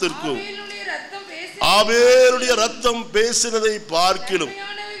இயேசுவினிடத்திற்கும் ஆபேலுடைய ரத்தம் பேசினதை பார்க்கிலும்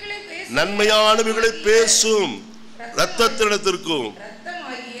நன்மையானவைகளை பேசும் ரத்தத்திடத்திற்கும்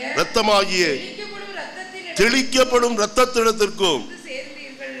ரத்தமாகிய தெளிக்கப்படும் ரத்தத்திடத்திற்கும்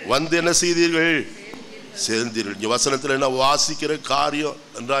வந்து என்ன செய்தீர்கள்? சேர்ந்தீர்கள். இங்க வசனத்தில் என்ன வாசிக்கிற காரியம்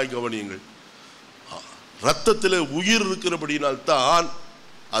நன்றாய் கவனியுங்கள். ரத்தத்தில் உயிர் இருக்கிறபடினால் தான்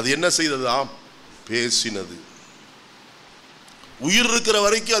அது என்ன செய்ததாம்? பேசினது. உயிர் இருக்கிற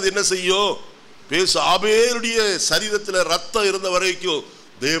வரைக்கும் அது என்ன செய்யும்? பேச. ஆபேலுடைய சரீரத்தில் ரத்தம் இருந்த வரைக்கும்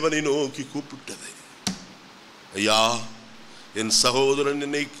தேவனை நோக்கி கூப்பிட்டது, ஐயா என் சகோதரன்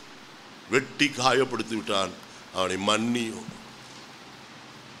என்னை வெட்டி காயப்படுத்தி விட்டான், அவனை மன்னியும்.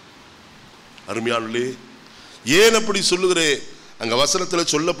 அருமையானே, ஏன் அப்படி சொல்லுகிறேன்? அங்க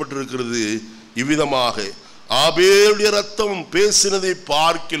வசனத்தில் சொல்லப்பட்டிருக்கிறது இவ்விதமாக, ஆபேலுடைய ரத்தம் பேசினதை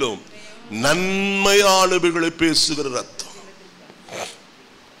பார்க்கிலும் நன்மையானவைகளை பேசுகிற ரத்தம்,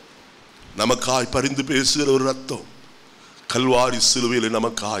 நமக்காய் பரிந்து பேசுகிற ஒரு ரத்தம் கல்வாரி சிலுவையில்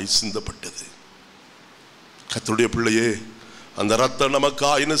நமக்காய் சிந்தப்பட்டது. கர்த்தருடைய பிள்ளையே, அந்த ரத்தம்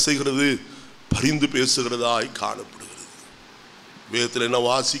நமக்காய் என்ன செய்கிறது? பரிந்து பேசுகிறதாய் காணப்படுகிறது. வேதத்தில் என்ன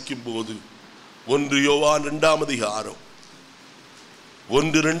வாசிக்கும் போது 1 யோவான் 2ஆம் அதிகாரம்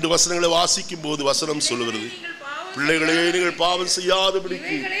 1-2 வசனங்களை வாசிக்கும் போது வசனம் சொல்லுகிறது, பிள்ளைகளே நீங்கள் பாவம்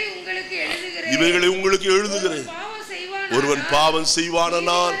செய்யாதபடிக்கு இவைகளை உங்களுக்கு எழுதுகிறேன். ஒருவன் பாவம்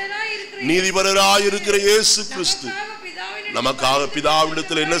செய்வானால் நீதிபரராயிருக்கிற இயேசு கிறிஸ்து நமக்காக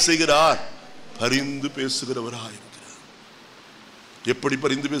பிதாவிடத்தில் என்ன செய்கிறார்? பரிந்து பேசுகிறவராயிருக்கிறார். எப்படி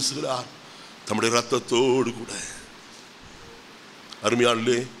பரிந்து பேசுகிறார்? தம்முடைய ரத்தத்தோடு கூட.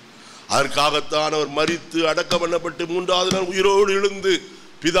 அருமையானே, அதற்காகத்தான் அவர் மரித்து அடக்கம் பண்ணப்பட்டு 3ஆவது நாள் உயிரோடு எழுந்து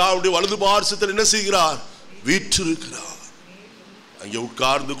பிதாவுடைய வலது பார்சத்தில் என்ன செய்கிறார்? வீற்றிருக்கிறார். அங்கே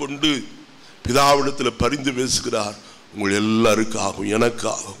உட்கார்ந்து கொண்டு பிதாவிடத்தில் பரிந்து பேசுகிறார். உங்கள் எல்லாருக்காகவும்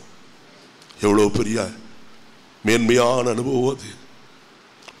எனக்காகவும். எவ்வளவு பெரிய மேன்மையான அனுபவம் அது.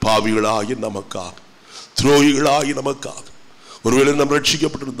 பாவிகளாகி நமக்காக, துரோகிகளாகி நமக்காக, ஒருவேளை நாம்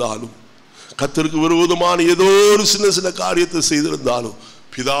ரட்சிக்கப்பட்டிருந்தாலும் கர்த்தருக்கு விரோதமான ஏதோ ஒரு சின்ன காரியத்தை செய்திருந்தாலும்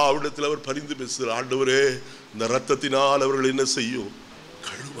பிதாவிடத்தில் அவர் பரிந்து பேசுகிறார். ஆண்டவரே, இந்த ரத்தத்தினால் அவர்கள் என்ன செய்யும்?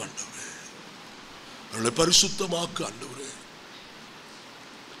 கழுவாண்டவரே, அவர்களை பரிசுத்தமாக்க ஆண்டவரே.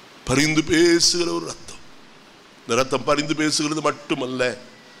 பரிந்து பேசுகிற ஒரு ரத்தம். இந்த ரத்தம் பரிந்து பேசுகிறது மட்டுமல்ல,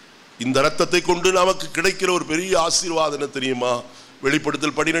 இந்த ரத்தத்தை கொண்டு நமக்கு கிடைக்கிற ஒரு பெரிய ஆசீர்வாதம் என்ன தெரியுமா?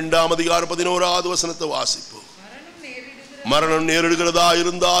 வெளிப்படுத்தல் 12ஆம் அதிகாரம் 11வது வசனத்தை வாசிப்போம். மரணம் நேரிடுகிறதா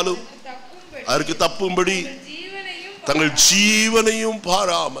இருந்தாலும் அதற்கு தப்பும்படி தங்கள் ஜீவனையும்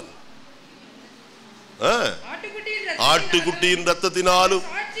பாராமல் ஆட்டுக்குட்டியின் ரத்தத்தினாலும்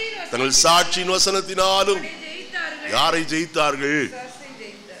தங்கள் சாட்சியின் வசனத்தினாலும் யாரை ஜெயித்தார்கள்?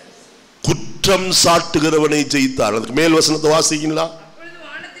 குற்றம் சாட்டுகிறவனை ஜெயித்தார். அதுக்கு மேல் வசனத்தை வாசிக்கிறீங்களா?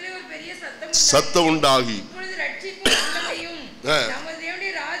 சத்தம் உண்டாகி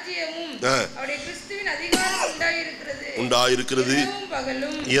உண்டாயிருக்கிறது,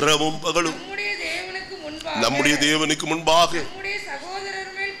 இரவும் பகலும் நம்முடைய தேவனுக்கு முன்பாக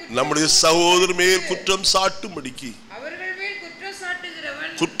நம்முடைய சகோதரர் மேல் குற்றம் சாட்டும்படிக்கு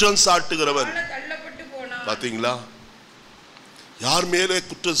குற்றம் சாட்டுகிறவன். பாத்தீங்களா? யார் மேலே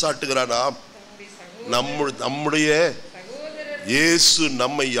குற்றம் சாட்டுகிறானா? நம்முடைய இயேசு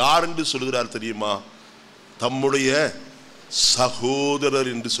நம்மை யார் என்று சொல்கிறார் தெரியுமா? தம்முடைய சகோதரர்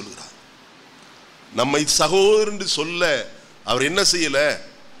என்று சொல்கிறார். நம்மை சகோதரர் என்று சொல்ல அவர் என்ன செய்யல?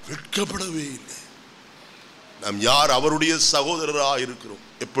 வெட்கப்படவே இல்லை. நாம் யார்? அவருடைய சகோதரராக இருக்கிறோம்.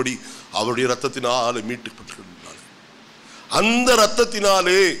 எப்படி? அவருடைய ரத்தத்தினாலே மீட்கப்பட்டிருந்தால் அந்த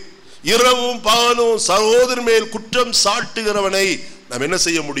ரத்தத்தினாலே இரவும் பகலும் சகோதரன் மேல் குற்றம் சாட்டுகிறவனை நாம் என்ன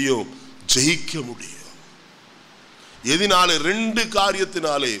செய்ய முடியும்? ஜெயிக்க முடியும். எதினாலே? 2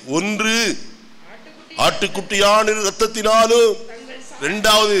 காரியத்தினாலே. ஒன்று ஆட்டுக்குட்டியான இரத்தத்தினாலும்,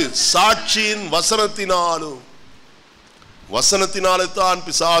 இரண்டாவது சாட்சியின் வசனத்தினாலும். வசனத்தினாலே தான்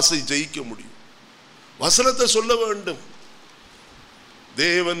பிசாசை ஜெயிக்க முடியும். வசனத்தை சொல்ல வேண்டும்.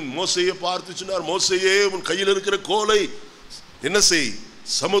 தேவன் மோசையை பார்த்து சொன்னார், மோசையே உன் கையில் இருக்கிற கோலை என்ன செய்?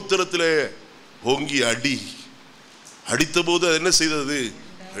 சமுத்திரத்திலே ஓங்கி அடி. அடித்த போது அது என்ன செய்தது?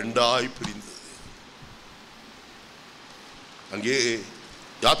 2ஆய் பிரிந்தது. அங்கே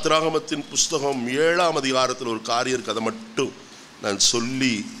யாத்திராகமத்தின் புஸ்தகம் 7ஆம் அதிகாரத்தில் ஒரு காரியம் இருக்கு. அதை மட்டும் நான்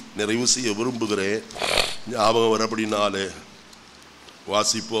சொல்லி நிறைவு செய்ய விரும்புகிறேன். ஞாபகம் வரப்படினாலே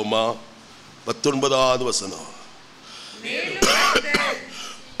வாசிப்போமா? 19வது வசனம்.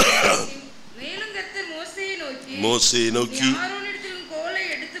 மோசேயை நோக்கி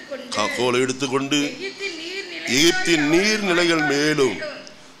கோலை எடுத்துக்கொண்டு எகிப்தின் நீர்நிலைகள் மேலும்,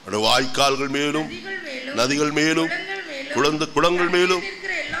 வாய்க்கால்கள் மேலும், நதிகள் மேலும், குளங்கள் மேலும்,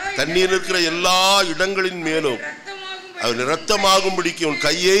 தண்ணீர் இருக்கிற எல்லா இடங்களின் மேலும் அவர் இரத்தமாகும்படிக்கு உன்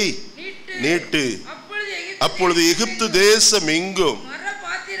கையை நீட்டு. அப்பொழுது எகிப்து தேசம் எங்கும்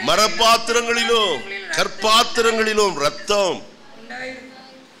மரப்பாத்திரங்களிலும் கற்பாத்திரங்களிலும் ரத்தம்.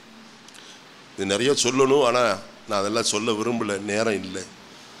 இது நிறைய சொல்லணும், ஆனா நான் அதெல்லாம் சொல்ல விரும்பல, நேரம் இல்லை.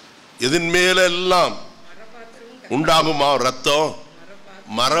 எதன் மேல எல்லாம் உண்டாகுமா ரத்தம்?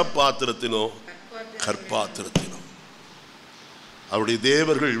 மரப்பாத்திரத்திலும் கற்பாத்திரத்திலும். அவருடைய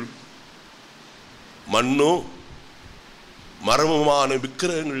தேவர்கள் மண்ணும் மரமுமான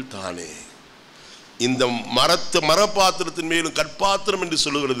விக்கிரகங்கள் தானே. இந்த மரப்பாத்திரத்தின் மேலும் கற்பாத்திரம் என்று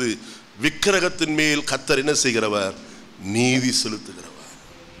சொல்லுகிறது விக்கிரகத்தின் மேல் கர்த்தர் என்ன செய்கிறவர்? நீதி செலுத்துகிறவர்.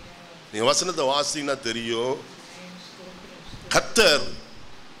 நீங்க வசனத்தை வாசிங்கன்னா தெரியும். கர்த்தர்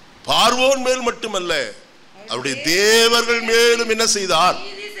பார்வோன் மேல் மட்டுமல்ல, அவருடைய தேவர்கள் மேலும் என்ன செய்தார்?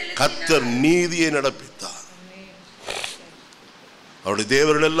 கர்த்தர் நீதியை நடப்பித்தார். அவருடைய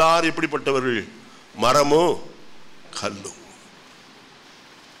தேவர்கள் எல்லாரும் எப்படிப்பட்டவர்கள்? மரமும் கல்லும்.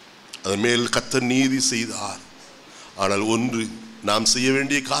 அதன் மேல் கர்த்தர் நீதி செய்தார். ஆனால் ஒன்று நாம் செய்ய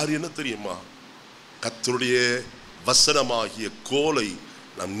வேண்டிய காரியம் என்ன தெரியுமா? கர்த்தருடைய வசனமாகிய கோலை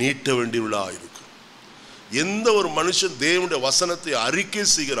நாம் நீட்ட வேண்டியவர்களாக இருக்கும். எந்த ஒரு மனுஷன் தேவனுடைய வசனத்தை அறிக்கை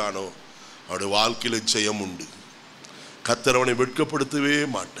செய்கிறானோ அவருடைய வாழ்க்கையில ஜெயம் உண்டு. கர்த்தர் அவனை வெட்கப்படுத்தவே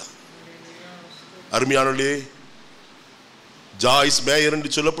மாட்டார். அருமையானே, ஜாய்ஸ் மேயர் என்று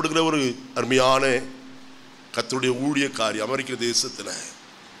சொல்லப்படுகிற ஒரு அருமையான கர்த்தருடைய ஊழியக்காரி அமெரிக்க தேசத்தில்,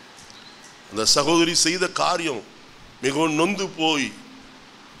 அந்த சகோதரி செய்த காரியம் மிகவும் நொந்து போய்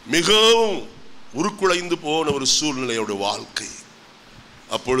மிகவும் உருக்குலைந்து போன ஒரு சூழ்நிலையோட வாழ்க்கை.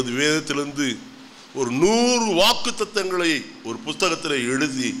 அப்பொழுது வேதத்திலிருந்து ஒரு 100 வாக்கு தத்தங்களை ஒரு புஸ்தகத்தில்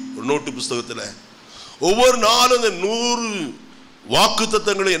எழுதி, ஒரு நோட்டு புஸ்தகத்தில் ஒவ்வொரு நாளும் அந்த 100 வாக்கு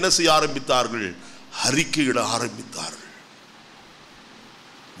தத்தங்களை என்ன செய்ய ஆரம்பித்தார்கள்? அறிக்கையிட ஆரம்பித்தார்கள்.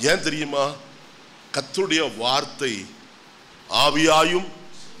 ஏன் தெரியுமா? கர்த்தருடைய வார்த்தை ஆவியாயும்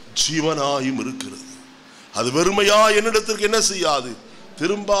ஜீவனாயும் இருக்கிறது. அது வெறுமையா என்னிடத்திற்கு என்ன செய்யாது?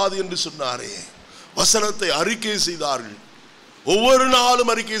 திரும்பாது என்று சொன்னாரே. வசனத்தை அறிக்கை செய்தார்கள். ஒவ்வொரு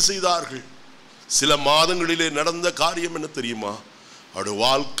நாளும் அறிக்கை செய்தார்கள். சில மாதங்களிலே நடந்த காரியம் என்ன தெரியுமா? அவருடைய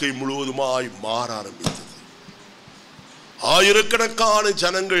வாழ்க்கை முழுவதுமாய் மாற ஆரம்பித்தது. ஆயிரக்கணக்கான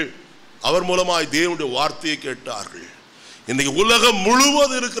ஜனங்கள் அவர் மூலமாய் தேவனுடைய வார்த்தையை கேட்டார்கள். இன்றைக்கு உலகம்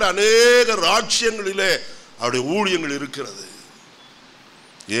முழுவதும் இருக்கிற அநேக ராஜ்யங்களிலே அவருடைய ஊழியங்கள் இருக்கிறது.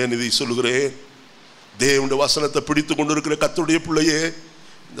 ஏன் இதை சொல்லுகிறேன்? தேவனுடைய வசனத்தை பிடித்து கொண்டிருக்கிற கர்த்தருடைய பிள்ளையே,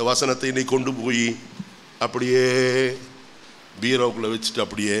 இந்த வசனத்தை இன்னைக்கு கொண்டு போய் அப்படியே பீரோக்குள்ள வச்சுட்டு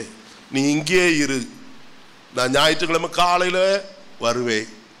அப்படியே நீ இங்கே இரு. நான் ஞாயிற்றுக்கிழமை காலையில் வருவேன்.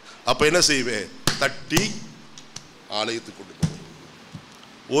 அப்போ என்ன செய்வேன்? தட்டி ஆலயத்துக்கு கொண்டு போவேன்.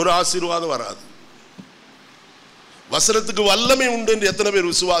 ஒரு ஆசீர்வாதம் வராது. வசனத்துக்கு வல்லமை உண்டு என்று எத்தனை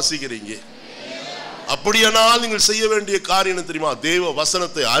பேர் விசுவாசிக்கிறீங்க? அப்படியானால் நீங்கள் செய்ய வேண்டிய காரியம் என்ன தெரியுமா? தேவ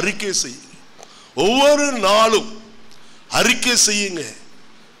வசனத்தை அறிக்கை செய்யுங்க. ஒவ்வொரு நாளும் அறிக்கை செய்யுங்க.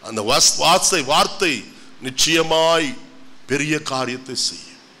 அந்த வார்த்தை நிச்சயமாய் பெரிய காரியத்தை செய்யும்.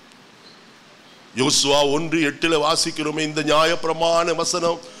 யோசுவா 1:8 வாசிக்கிறோமே, இந்த நியாயப்பிரமாண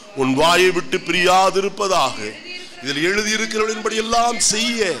வசனம் உன் வாயை விட்டு பிரியாதிருப்பதாக, இதில் எழுதியிருக்கிறபடி எல்லாம்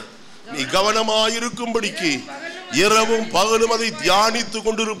செய்ய நீ கவனமாயிருக்கும்படிக்கு இரவும் பகலும் அதை தியானித்து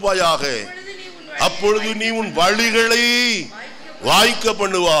கொண்டிருப்பாயாக. அப்பொழுது நீ உன் வழிகளை வாய்க்க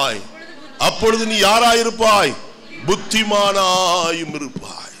பண்ணுவாய். அப்பொழுது நீ யாராயிருப்பாய்? புத்திமானாயும்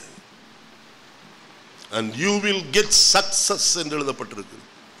இருப்பாய். And you will get success என்று எழுதப்பட்டிருக்கு.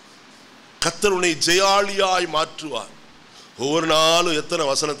 கர்த்தர் உன்னை ஜெயாளியாய் மாற்றுவார். ஒவ்வொரு நாளும் எத்தனை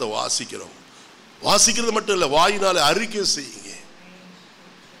வசனத்தை வாசிக்கிறோம். வாசிக்கிறது மட்டும் இல்லை, வாயினால அறிக்கை செய்யுங்க.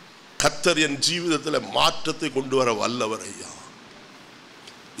 கர்த்தர் என் ஜீவிதத்தில் மாற்றத்தை கொண்டு வர வல்லவர் ஐயா.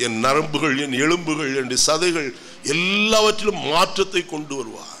 என் நரம்புகள், என் எலும்புகள், என் சதைகள் எல்லாவற்றிலும் மாற்றத்தை கொண்டு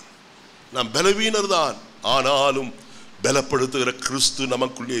வருவார். நாம் பலவீனர் தான், ஆனாலும் பலப்படுத்துகிற கிறிஸ்து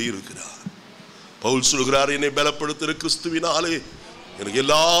நமக்குள்ளே இருக்கிறார். பவுல் சொல்கிறார், என்னை பலப்படுத்துகிற கிறிஸ்துவினாலே எனக்கு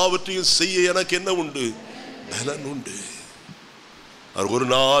எல்லாவற்றையும் செய்ய எனக்கு என்ன உண்டு? பலன் உண்டு. அவர் ஒரு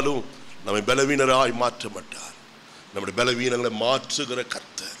நாளும் நம்மை பலவீனராய் மாற்ற மாட்டார். நம்முடைய பலவீனங்களை மாற்றுகிற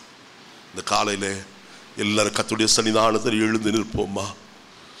கர்த்தர். இந்த காலையில எல்லாரும் கர்த்தருடைய சன்னிதானத்தில் எழுந்து நிற்போமா?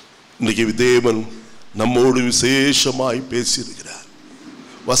 இன்னைக்கு தேவன் நம்மோடு விசேஷமாய் பேசியிருக்கிறார்.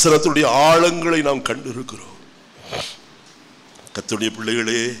 வசனத்துடைய ஆழங்களை நாம் கண்டிருக்கிறோம். கர்த்தருடைய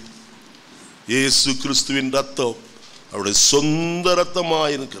பிள்ளைகளே, இயேசு கிறிஸ்துவின் ரத்தம் அவருடைய சொந்த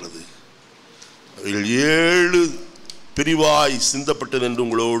ரத்தமாயிருக்கிறது. அவைகள் 7 பிரிவாய் சிந்தப்பட்டது என்று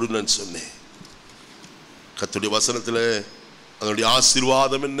உங்களோடு நான் சொன்னேன். கர்த்தருடைய வசனத்தில் அதனுடைய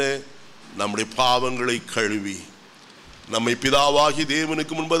ஆசீர்வாதம் என்ன? நம்முடைய பாவங்களை கழுவி நம்மை பிதாவாகி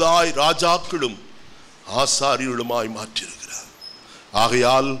தேவனுக்கு முன்பதாய் ராஜாக்களும் ஆசாரியர்களுமாய் மாற்றியிருக்கிறார்.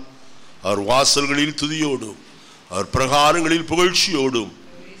 ஆகையால் அவர் வாசல்களில் துதியோடும் அவர் பிரகாரங்களில் புகழ்ச்சியோடும்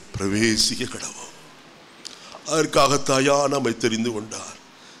பிரவேசிக்க கடவோம். அதற்காகத்தாயா நம்மை தெரிந்து கொண்டார்.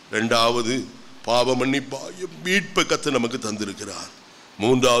 2வது, பாவ மன்னிப்பாகிய மீட்பை கர்த்தர் நமக்கு தந்திருக்கிறார்.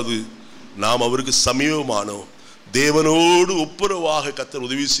 3வது, நாம் அவருக்கு சமீபமானோம். தேவனோடு ஒப்புரவாக கர்த்தர்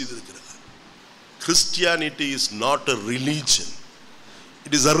உதவி செய்திருக்கிறார். Christianity is not a religion.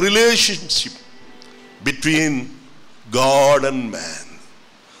 It is a relationship between God and man.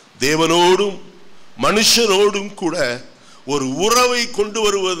 தேவனோடும் மனுஷனோடும் கூட ஒரு உறவை கொண்டு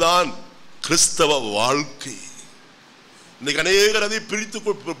வருவதுதான் கிறிஸ்தவ வாழ்க்கை. இன்னைக்கு அநேகர் அதை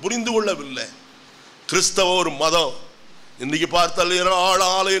புரிந்து கொள்ளவில்லை. கிறிஸ்தவ ஒரு மதம். இன்னைக்கு பார்த்தால்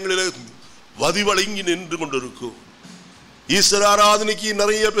ஆலயங்களில் வதிவழங்கி நின்று கொண்டிருக்கும். ஈஸ்வர ஆராதனைக்கு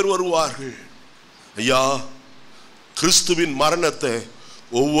நிறைய பேர் வருவார்கள். ஐயா, கிறிஸ்துவின் மரணத்தை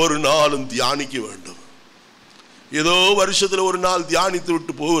ஒவ்வொரு நாளும் தியானிக்க வேண்டும். ஏதோ வருஷத்துல ஒரு நாள் தியானித்து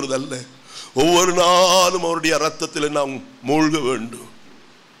விட்டு போவதல்ல, ஒவ்வொரு நாளும் அவருடைய ரத்தத்தில் நாம் மூழ்க வேண்டும்.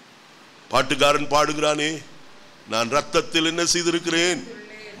 பாட்டுக்காரன் பாடுகிறானே, நான் ரத்தத்தில் என்ன செய்திருக்கிறேன்?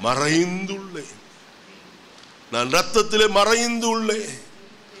 மறைந்துள்ளேன். நான் ரத்தத்திலே மறைந்துள்ளேன்.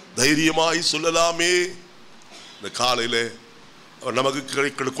 தைரியமாய் சொல்லலாமே. இந்த காலையில அவர்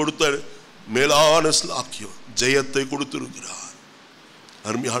நமக்கு கொடுத்த மேலான ஸ்லாக்கியம், ஜெயத்தை கொடுத்திருக்கிறார்.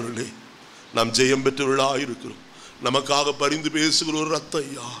 அருமையானே, நாம் ஜெயம் பெற்றவர்களாக இருக்கிறோம். நமக்காக பரிந்து பேசுகிற ஒரு ரத்தம்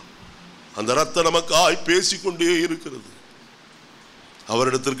ஐயா. அந்த ரத்தம் நமக்காய் பேசிக்கொண்டே இருக்கிறது.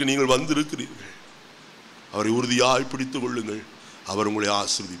 அவரிடத்திற்கு நீங்கள் வந்திருக்கிறீர்கள். அவரை உறுதியாய் பிடித்துக் கொள்ளுங்கள். அவர் உங்களை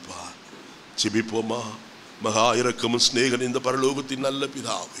ஆசீர்வதிப்பார். ஜெபிப்போமா? மகா இரக்கமும் சிநேகன் இந்த பரலோகத்தின் நல்ல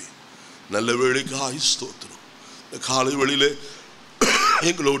பிதாவே, நல்ல வேளைக்காய் ஸ்தோத்திரம். இந்த காலை வேளையிலே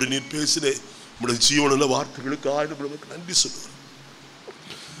எங்களோடு நீர் பேசினே உங்களுடைய ஜீவனுள்ள வார்த்தைகளுக்காக உங்களுக்கு நன்றி சொல்லுகிறோம்.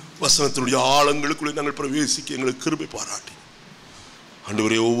 வசனத்தினுடைய ஆழங்களுக்குள்ளே நாங்கள் பிரவேசிக்க எங்களுக்கு கிருபை பாராட்டி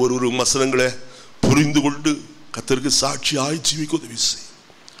ஆண்டவரே, ஒவ்வொருவரும் வசனங்களை புரிந்து கொண்டு கர்த்தருக்கு சாட்சியாய் ஜீவிக்க உதவி செய்.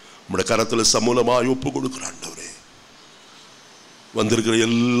 உங்களுடைய கரத்தில் சமூலமாய் ஒப்பு கொடுக்கிற ஆண்டவரே, வந்திருக்கிற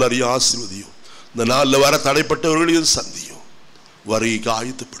எல்லாரையும் ஆசீர்வதியும். இந்த நாளில் வர தடைப்பட்டவர்களையும் சந்தியும். வரைக்கு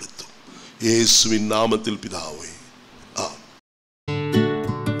ஆயத்தப்படுத்தும். இயேசுவின் நாமத்தில் பிதாவே.